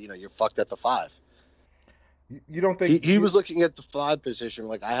Griffin. Now you're fucked at the 5. You don't think he was looking at the 5 position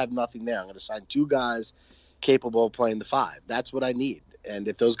like, I have nothing there. I'm going to sign 2 guys capable of playing the 5. That's what I need. And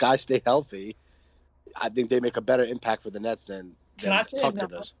if those guys stay healthy, I think they make a better impact for the Nets than Tucker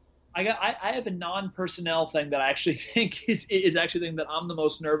does. I have a non-personnel thing that I actually think is actually the thing that I'm the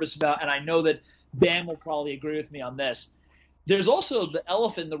most nervous about, and I know that Bam will probably agree with me on this. There's also the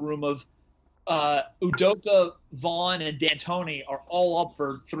elephant in the room of Udoka, Vaughn, and D'Antoni are all up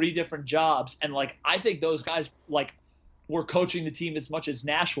for 3 different jobs, and like I think those guys like were coaching the team as much as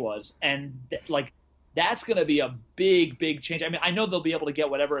Nash was, and like that's going to be a big change. I mean, I know they'll be able to get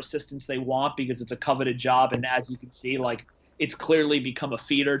whatever assistance they want because it's a coveted job, and as you can see, like it's clearly become a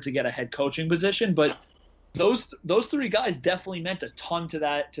feeder to get a head coaching position. But those 3 guys definitely meant a ton to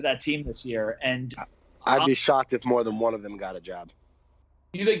that team this year, and I'd be shocked if more than one of them got a job.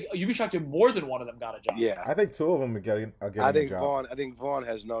 You think you'd be shocked if more than one of them got a job? Yeah, I think 2 of them are getting a job. I think Vaughn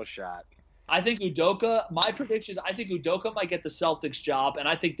has no shot. I think Udoka. My prediction is I think Udoka might get the Celtics job, and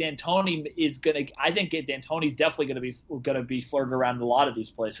I think D'Antoni is gonna. I think D'Antoni's definitely gonna be flirting around a lot of these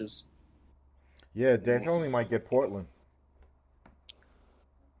places. Yeah, D'Antoni might get Portland.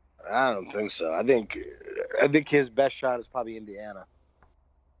 I don't think so. I think his best shot is probably Indiana.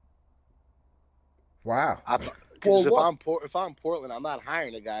 Wow. Because if I'm Portland, I'm not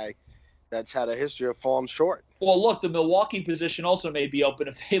hiring a guy that's had a history of falling short. Well, look, the Milwaukee position also may be open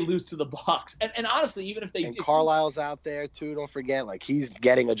if they lose to the Bucks. And honestly, even if they and Carlisle's out there too. Don't forget, like he's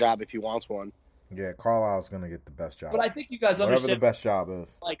getting a job if he wants one. Yeah, Carlisle's gonna get the best job. But I think you guys whatever understand the best job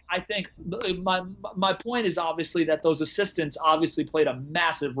is. Like I think my point is obviously that those assistants obviously played a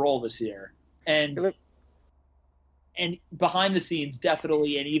massive role this year, and behind the scenes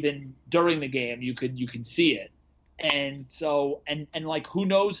definitely, and even during the game you can see it. And so and like who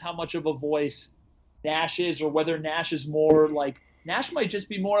knows how much of a voice Nash is, or whether Nash is more like Nash might just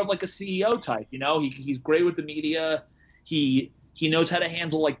be more of like a CEO type. You know, he's great with the media. He knows how to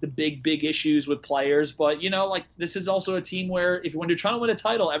handle like the big issues with players. But you know, like this is also a team where when you're trying to win a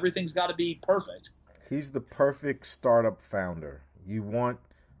title, everything's got to be perfect. He's the perfect startup founder. You want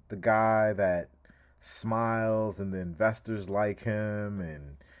the guy that smiles and the investors like him,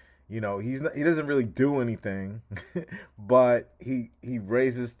 and you know he doesn't really do anything, but he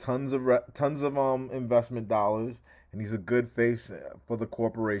raises tons of investment dollars, and he's a good face for the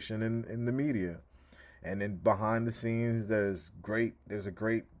corporation and the media. And then behind the scenes, there's a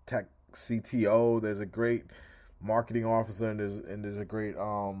great tech CTO, there's a great marketing officer, and there's a great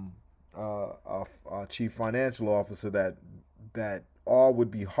chief financial officer that all would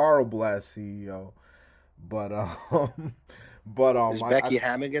be horrible as CEO, but is Becky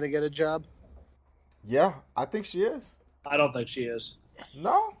Hammond gonna get a job? Yeah, I think she is. I don't think she is.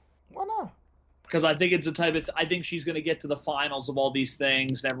 No, why not? Because I think it's the type of I think she's going to get to the finals of all these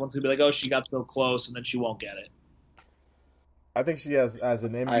things, and everyone's going to be like, "Oh, she got so close," and then she won't get it. I think she has as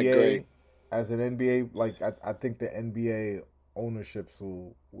an NBA, like I think the NBA ownerships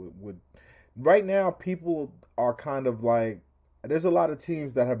would right now. People are kind of like, there's a lot of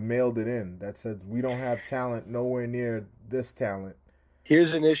teams that have mailed it in that said we don't have talent nowhere near this talent.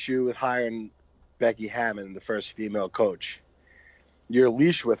 Here's an issue with hiring Becky Hammond, the first female coach. Your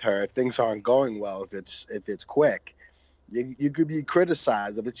leash with her, if things aren't going well, if it's quick, you could be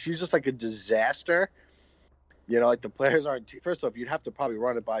criticized. If she's just like a disaster, you know, like the players aren't. First off, you'd have to probably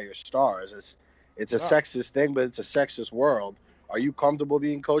run it by your stars. It's a sexist thing, but it's a sexist world. Are you comfortable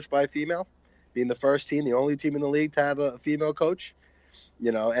being coached by a female? Being the first team, the only team in the league to have a female coach?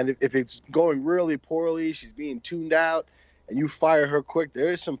 You know, and if it's going really poorly, she's being tuned out, and you fire her quick,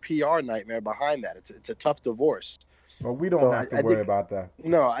 there is some PR nightmare behind that. It's a tough divorce. Well, we don't have to worry about that.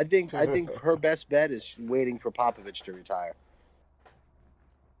 No, I think her best bet is waiting for Popovich to retire.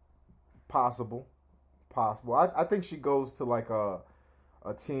 Possible. I think she goes to like a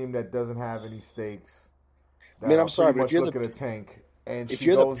team that doesn't have any stakes. I mean, I'm sorry, but if you're looking at a tank, and if she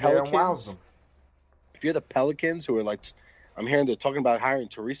you're goes the there Pelicans, and wows them. If you're the Pelicans, who are like, I'm hearing they're talking about hiring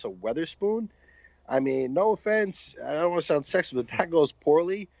Teresa Weatherspoon. I mean, no offense, I don't want to sound sexist, but if that goes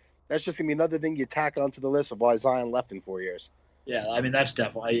poorly, that's just going to be another thing you tack onto the list of why Zion left in 4 years. Yeah, I mean, that's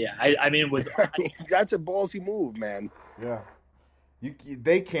definitely, yeah. I mean, that's a ballsy move, man. Yeah.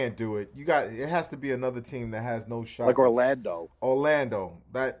 They can't do it. It has to be another team that has no shot. Like Orlando.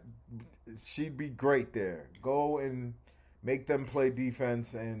 She'd be great there. Go and make them play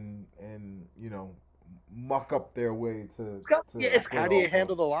defense and you know, muck up their way to. How do you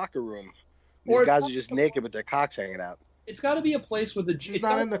handle the locker room? These Or guys are just naked with their cocks hanging out. It's got to be a place with a. She's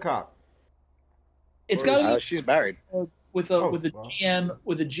not in the cop. It's got to be. She's married. With a GM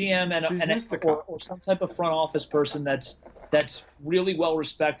or some type of front office person that's really well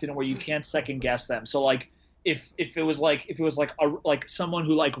respected and where you can't second guess them. So like if it was like someone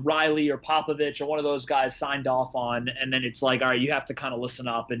who like Riley or Popovich or one of those guys signed off on, and then it's like, all right, you have to kind of listen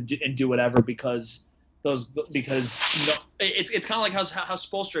up and do whatever because it's kind of like how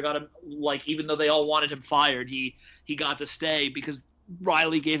Spoelstra got him, like, even though they all wanted him fired, he got to stay because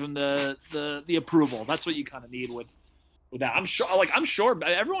Riley gave him the approval. That's what you kind of need with that. I'm sure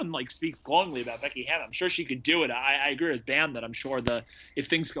everyone like speaks glowingly about Becky Hammon. I'm sure she could do it. I agree with Bam that I'm sure if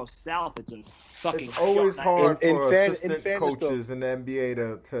things go south, it's a fucking. It's always hard for assistant coaches in the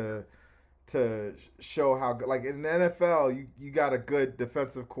NBA to show how good. Like in the NFL, you got a good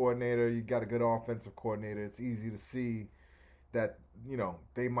defensive coordinator, you got a good offensive coordinator. It's easy to see that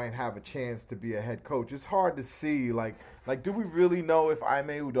they might have a chance to be a head coach. It's hard to see like do we really know if Ime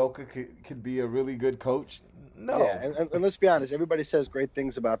Udoka could be a really good coach? No. Yeah, and let's be honest. Everybody says great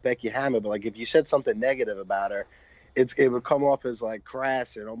things about Becky Hammon, but like if you said something negative about her, it would come off as like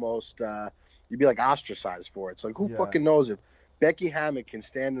crass and almost you'd be like ostracized for it. It's like who fucking knows if Becky Hammon can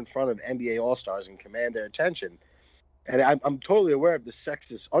stand in front of NBA All-Stars and command their attention. And I'm totally aware of the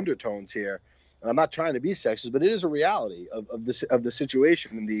sexist undertones here. And I'm not trying to be sexist, but it is a reality of the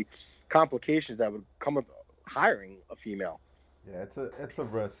situation and the complications that would come with hiring a female. Yeah, it's a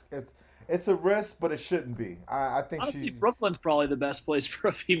risk. It's a risk, but it shouldn't be. I think honestly, Brooklyn's probably the best place for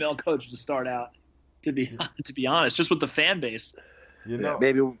a female coach to start out. To be honest, just with the fan base.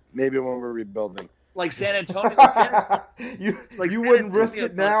 Maybe when we're rebuilding. Like San Antonio. You wouldn't risk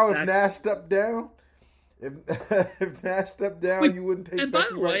it now if Nash stepped down. If Nash stepped down, you wouldn't take. And by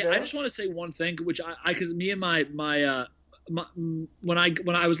the way, I just want to say one thing, which because me and my when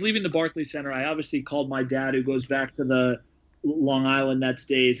I was leaving the Barclays Center, I obviously called my dad, who goes back to the Long Island Nets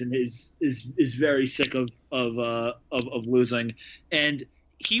days and is very sick of losing, and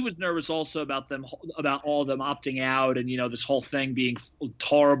he was nervous also about all of them opting out, and this whole thing being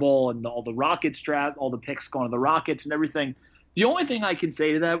horrible, and all the Rockets draft, all the picks going to the Rockets and everything. The only thing I can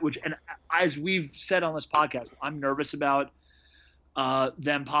say to that, and as we've said on this podcast, I'm nervous about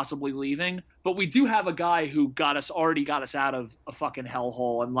them possibly leaving, but we do have a guy who already got us out of a fucking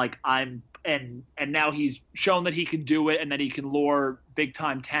hellhole, and and now he's shown that he can do it, and that he can lure big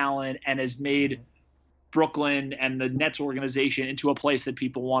time talent, and has made Brooklyn and the Nets organization into a place that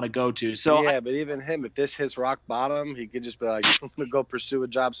people want to go to. So yeah, but even him, if this hits rock bottom, he could just be like, I'm going to go pursue a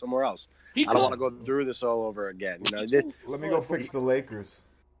job somewhere else. I don't want to go through this all over again. Let me go fix the Lakers.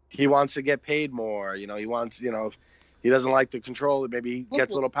 He wants to get paid more. He wants, he doesn't like the control. Maybe he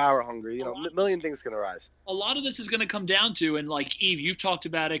gets a little power hungry. A million things can arise. A lot of this is going to come down to, and like Eve, you've talked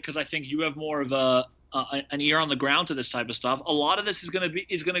about it because I think you have more of an ear on the ground to this type of stuff. A lot of this is going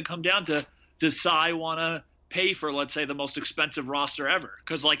to come down to, does Cy want to pay for, let's say, the most expensive roster ever?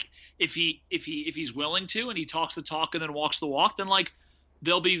 Because like if he's willing to, and he talks the talk and then walks the walk, then like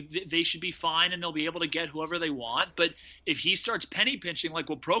they should be fine, and they'll be able to get whoever they want. But if he starts penny pinching like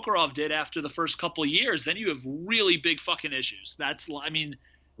what Prokhorov did after the first couple of years, then you have really big fucking issues.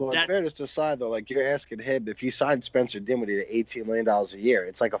 Well, in fairness to Cy, though, like you're asking him, if he signed Spencer Dinwiddie to $18 million a year,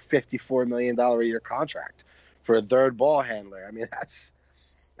 it's like a $54 million a year contract for a third ball handler. I mean, that's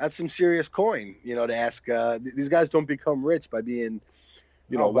some serious coin, to ask. These guys don't become rich by being,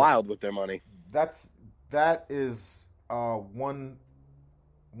 wild with their money. That is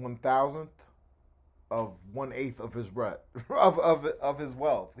 1/1000th of 1/8 of his of his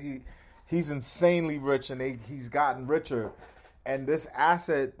wealth. He's insanely rich, and he's gotten richer. And this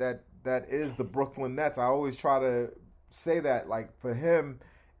asset that is the Brooklyn Nets, I always try to say that, like, for him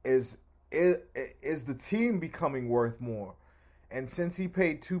is the team becoming worth more. And since he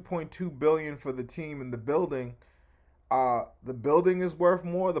paid $2.2 billion for the team and the building is worth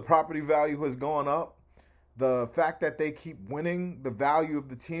more. The property value has gone up. The fact that they keep winning, the value of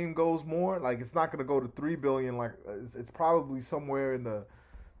the team goes more. Like, it's not going to go to $3 billion. Like, it's probably somewhere in the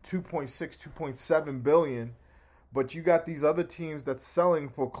 2.6, 2.7 billion. But you got these other teams that's selling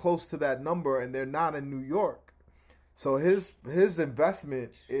for close to that number, and they're not in New York. So his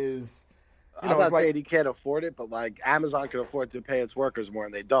investment is. I'm not saying he can't afford it, but like Amazon can afford to pay its workers more,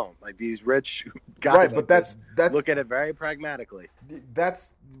 and they don't. Like these rich guys, right? But that's look at it very pragmatically.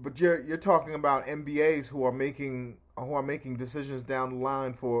 But you're talking about MBAs who are making decisions down the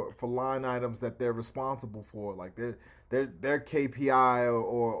line for line items that they're responsible for. Like their KPI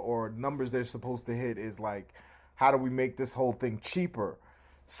or numbers they're supposed to hit is like, how do we make this whole thing cheaper?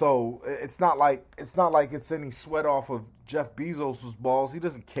 So it's not like it's any sweat off of Jeff Bezos' balls. He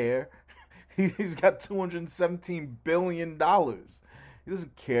doesn't care. He's got $217 billion. He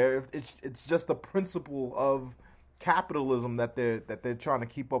doesn't care. If it's just the principle of capitalism that they're trying to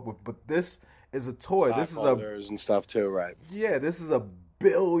keep up with. But this is a toy. This is and stuff too, right? Yeah, this is a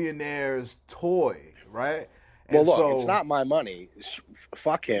billionaire's toy, right? Well, look, it's not my money.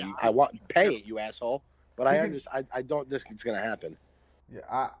 Fuck him. I want pay it, you asshole. But I don't think it's gonna happen.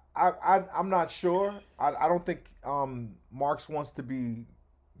 Yeah, I'm not sure. I don't think Marks wants to be,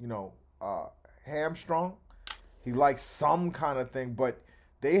 hamstrung. He likes some kind of thing, but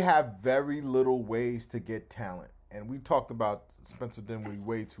they have very little ways to get talent. And we talked about Spencer Dinwiddie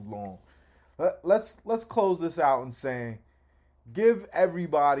way too long. Let's close this out and saying, give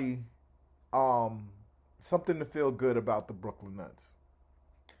everybody something to feel good about the Brooklyn Nets.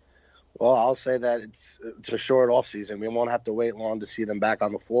 Well, I'll say that it's a short off season. We won't have to wait long to see them back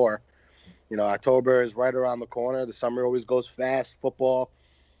on the floor. October is right around the corner. The summer always goes fast. Football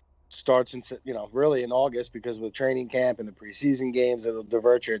starts in really in August because of the training camp and the preseason games. It'll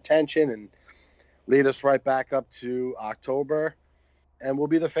divert your attention and lead us right back up to October, and we'll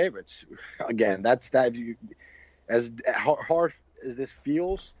be the favorites again. That's that. As hard as this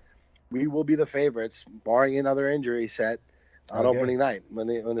feels, we will be the favorites, barring another injury set on opening night when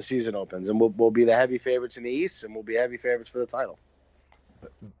the season opens, and we'll be the heavy favorites in the East, and we'll be heavy favorites for the title.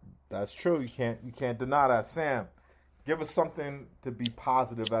 That's true. You can't deny that. Sam, give us something to be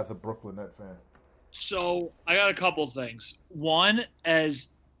positive as a Brooklyn Net fan. So I got a couple things. One, as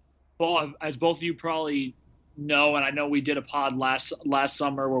both of you probably know, and I know we did a pod last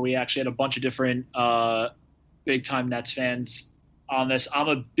summer where we actually had a bunch of different big time Nets fans on this. I'm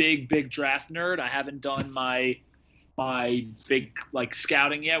a big draft nerd. I haven't done my big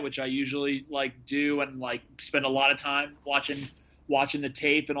scouting yet, which I usually do and spend a lot of time watching the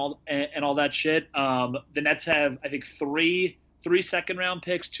tape and all that shit. The Nets have, I think, three second round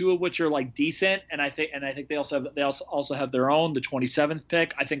picks, two of which are decent, and I think they also have their own, the 27th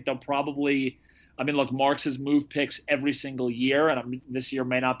pick. I think they'll probably, Marks has moved picks every single year, and this year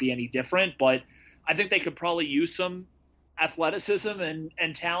may not be any different, but I think they could probably use some athleticism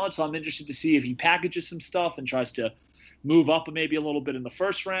and talent. So I'm interested to see if he packages some stuff and tries to move up maybe a little bit in the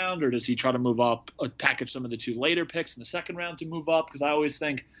first round, or does he try to move up, package some of the two later picks in the second round to move up? Because I always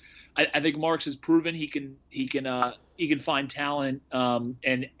think, I think Marks has proven he can find talent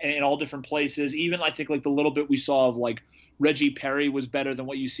and in all different places. Even I think the little bit we saw of Reggie Perry was better than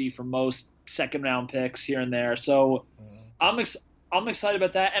what you see from most second round picks here and there. So I'm excited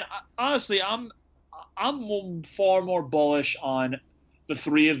about that. And honestly, I'm far more bullish on the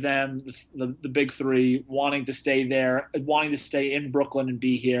three of them, the big three, wanting to stay there, wanting to stay in Brooklyn and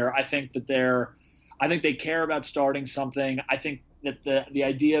be here. I think they care about starting something. I think that the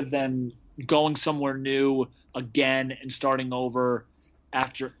idea of them going somewhere new again and starting over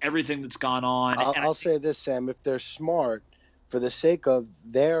after everything that's gone on. I'll say this, Sam, if they're smart, for the sake of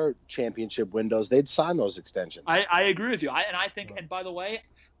their championship windows, they'd sign those extensions. I agree with you. And by the way,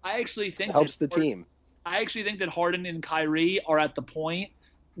 I actually think it helps the team. I actually think that Harden and Kyrie are at the point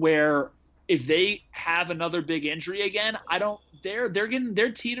where if they have another big injury again,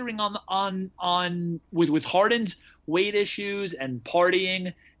 they're teetering on with Harden's weight issues and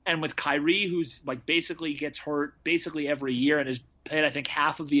partying, and with Kyrie, who's basically gets hurt basically every year and has played I think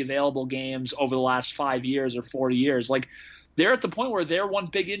half of the available games over the last 5 years or 4 years. They're at the point where they're one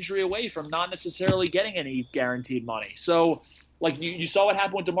big injury away from not necessarily getting any guaranteed money. So you saw what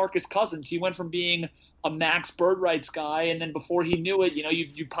happened with DeMarcus Cousins. He went from being a max bird rights guy, and then before he knew it,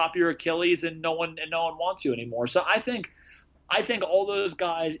 you pop your Achilles and no one wants you anymore. So I think all those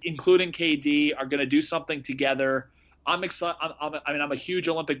guys, including KD, are going to do something together. I'm excited. I'm a huge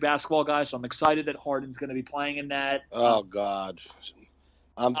Olympic basketball guy, so I'm excited that Harden's going to be playing in that. Oh God,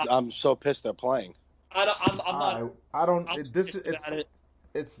 I'm so pissed they're playing.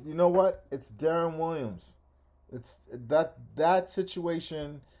 It's you know what? It's Darren Williams. It's that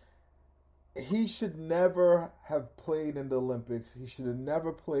situation. He should never have played in the Olympics. He should have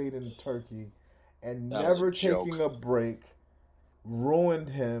never played in Turkey, and never taking a break ruined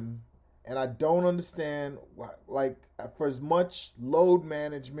him. And I don't understand, for as much load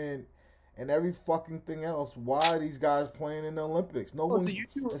management and every fucking thing else, why are these guys playing in the Olympics? So you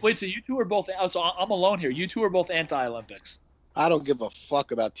two are both. So I'm alone here. You two are both anti-Olympics. I don't give a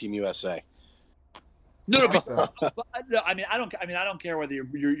fuck about Team USA. No, I don't care whether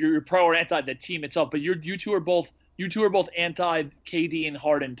you're pro or anti the team itself, but you two are both anti KD and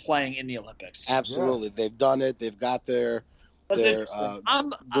Harden playing in the Olympics. Absolutely, yes. They've done it. They've got their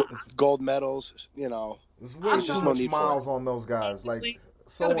gold medals. There's way too much miles on those guys.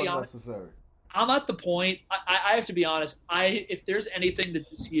 so gotta be honest. unnecessary. I'm at the point. I have to be honest. If there's anything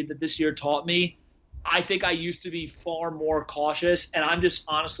that this year taught me, I think I used to be far more cautious, and I'm just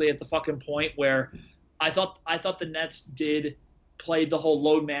honestly at the fucking point where I thought the Nets played the whole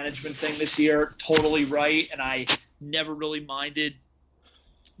load management thing this year totally right, and I never really minded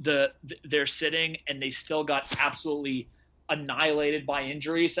their sitting, and they still got absolutely annihilated by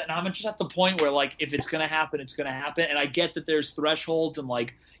injuries. And I'm just at the point where, like, if it's gonna happen, it's gonna happen. And I get that there's thresholds, and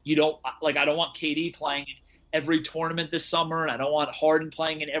like I don't want KD playing in every tournament this summer, and I don't want Harden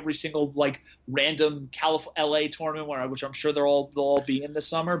playing in every single like random LA tournament which I'm sure they'll all be in this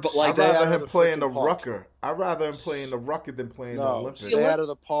summer. But like, I'd rather him play in the Rucker. I'd rather him play in the Rucker than play in the Olympics. Stay out of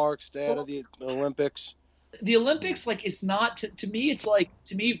the park. Stay out of the Olympics. The Olympics, like, it's not to me. It's like,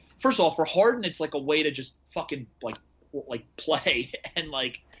 to me, first of all, for Harden, it's like a way to just fucking like play and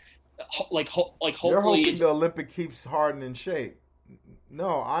hopefully. You're hoping the Olympic keeps Harden in shape.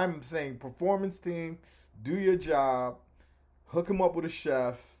 No, I'm saying performance team, do your job, hook him up with a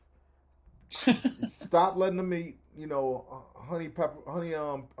chef, stop letting him eat, honey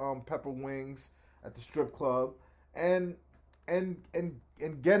pepper wings at the strip club, and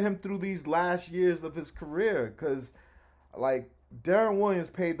get him through these last years of his career. Because, like, Deron Williams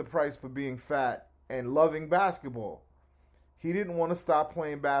paid the price for being fat and loving basketball. He didn't want to stop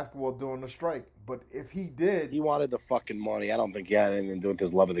playing basketball during the strike. But if he did... He wanted the fucking money. I don't think he had anything to do with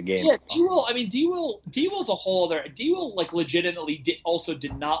his love of the game. Yeah, D-Will's a whole other... D-Will, like, legitimately did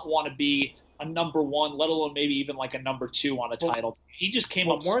not want to be a number one, let alone maybe even, like, a number two on a title. He just came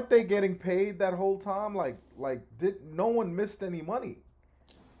up... Weren't they getting paid that whole time? No one missed any money.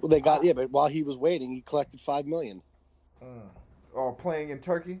 Well, they got... Yeah, but while he was waiting, he collected $5 million. Or playing in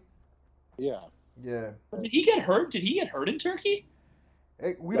Turkey? Yeah. Yeah. Did he get hurt? Did he get hurt in Turkey?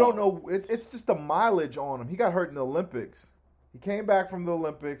 We don't know. It's just the mileage on him. He got hurt in the Olympics. He came back from the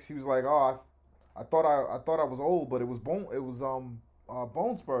Olympics. He was like, "Oh, I thought I was old, but it was bone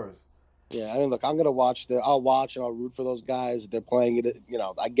spurs." Yeah, I mean, look, I'm gonna watch. I'll watch and I'll root for those guys. They're playing it.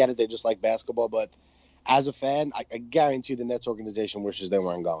 I get it. They just like basketball, but as a fan, I guarantee the Nets organization wishes they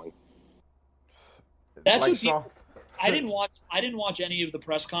weren't going. That's like what I didn't watch any of the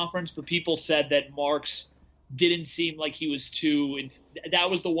press conference, but people said that Marks didn't seem like he was too.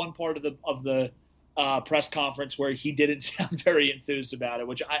 That was the one part of the press conference where he didn't sound very enthused about it,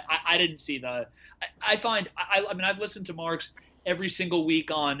 which I didn't see. I mean, I've listened to Marks every single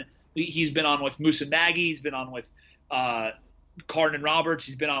week he's been on with Musa Nagy, he's been on with Carden and Roberts,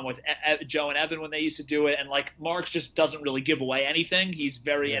 he's been on with Joe and Evan when they used to do it, and like Marks just doesn't really give away anything. He's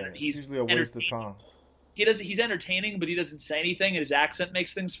he's usually a waste of time. He's entertaining, but he doesn't say anything, and his accent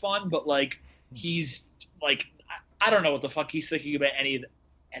makes things fun. But like, he's like, I don't know what the fuck he's thinking about any of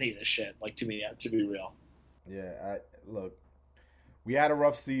this shit. Like, to be real. Yeah, look, we had a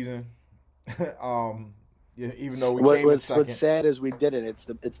rough season. Even though we came in second. What's sad is we did it.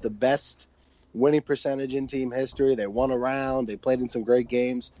 It's the best winning percentage in team history. They won a round. They played in some great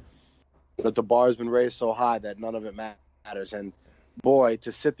games, but the bar's been raised so high that none of it matters. And boy,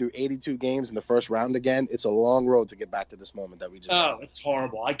 to sit through 82 games in the first round again, it's a long road to get back to this moment that we just had. It's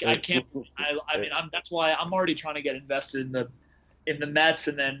horrible. I can't. I mean, that's why I'm already trying to get invested in the Mets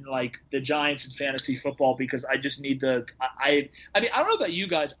and then like the Giants in fantasy football, because I just need to. I mean, I don't know about you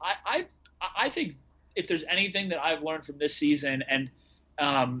guys. I think if there's anything that I've learned from this season, and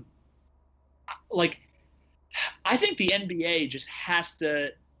like, I think the NBA just has to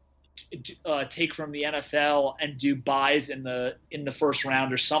take from the NFL and do buys in the first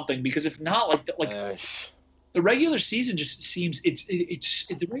round or something, because if not, the regular season just seems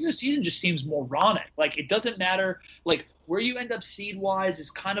the regular season just seems moronic. Like, it doesn't matter, like, where you end up seed wise is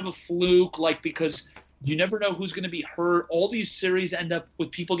kind of a fluke, like, because you never know who's going to be hurt. All these series end up with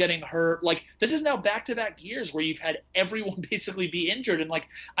people getting hurt. Like, this is now back-to-back years where you've had everyone basically be injured. And, like,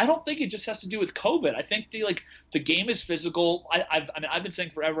 I don't think it just has to do with COVID. I think the game is physical. I've been saying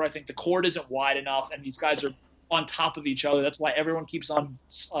forever, I think the court isn't wide enough, and these guys are on top of each other. That's why everyone keeps on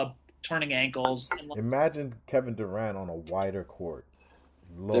turning ankles. And, like, imagine Kevin Durant on a wider court.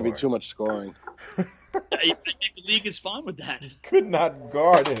 Lord. There'd be too much scoring. I think the league is fine with that. Could not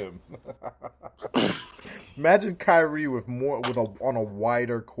guard him. Imagine Kyrie on a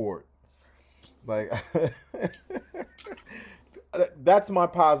wider court. Like, that's my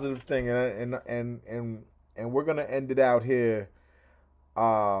positive thing, and we're gonna end it out here.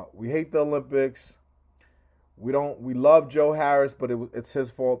 We hate the Olympics. We love Joe Harris, but it's his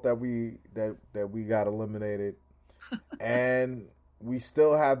fault that we got eliminated, and we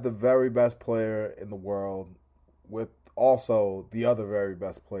still have the very best player in the world with also the other very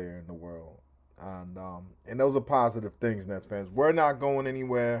best player in the world. and those are positive things, Nets fans. We're not going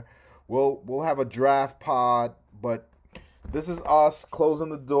anywhere. We'll have a draft pod, but this is us closing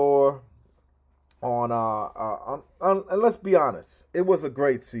the door on and let's be honest, it was a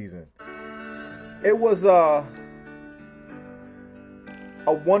great season. It was a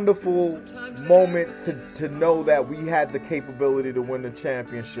wonderful moment to know that we had the capability to win the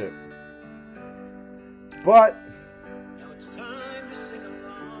championship. But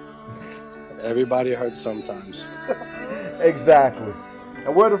everybody hurts sometimes. Exactly.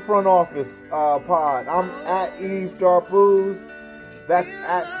 And we're the front office pod. I'm at Eve Darbouz. That's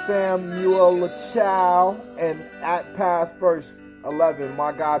at Samuel Lachow and at Pass First 11.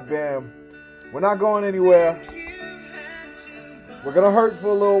 My guy Bam. We're not going anywhere. We're gonna hurt for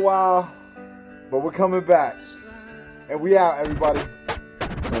a little while, but we're coming back. And we out, everybody.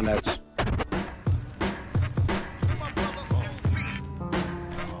 Go Nets.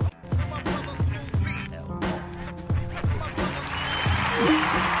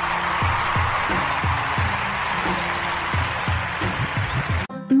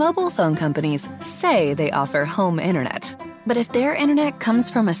 Mobile phone companies say they offer home internet. But if their internet comes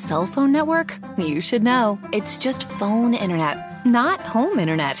from a cell phone network, you should know. It's just phone internet, not home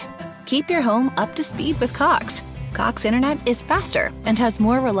internet. Keep your home up to speed with Cox. Cox internet is faster and has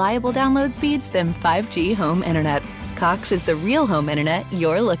more reliable download speeds than 5G home internet. Cox is the real home internet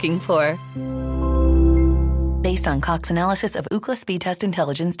you're looking for. Based on Cox analysis of Ookla speed test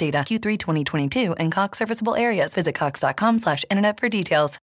intelligence data Q3 2022 and Cox serviceable areas, visit cox.com/internet for details.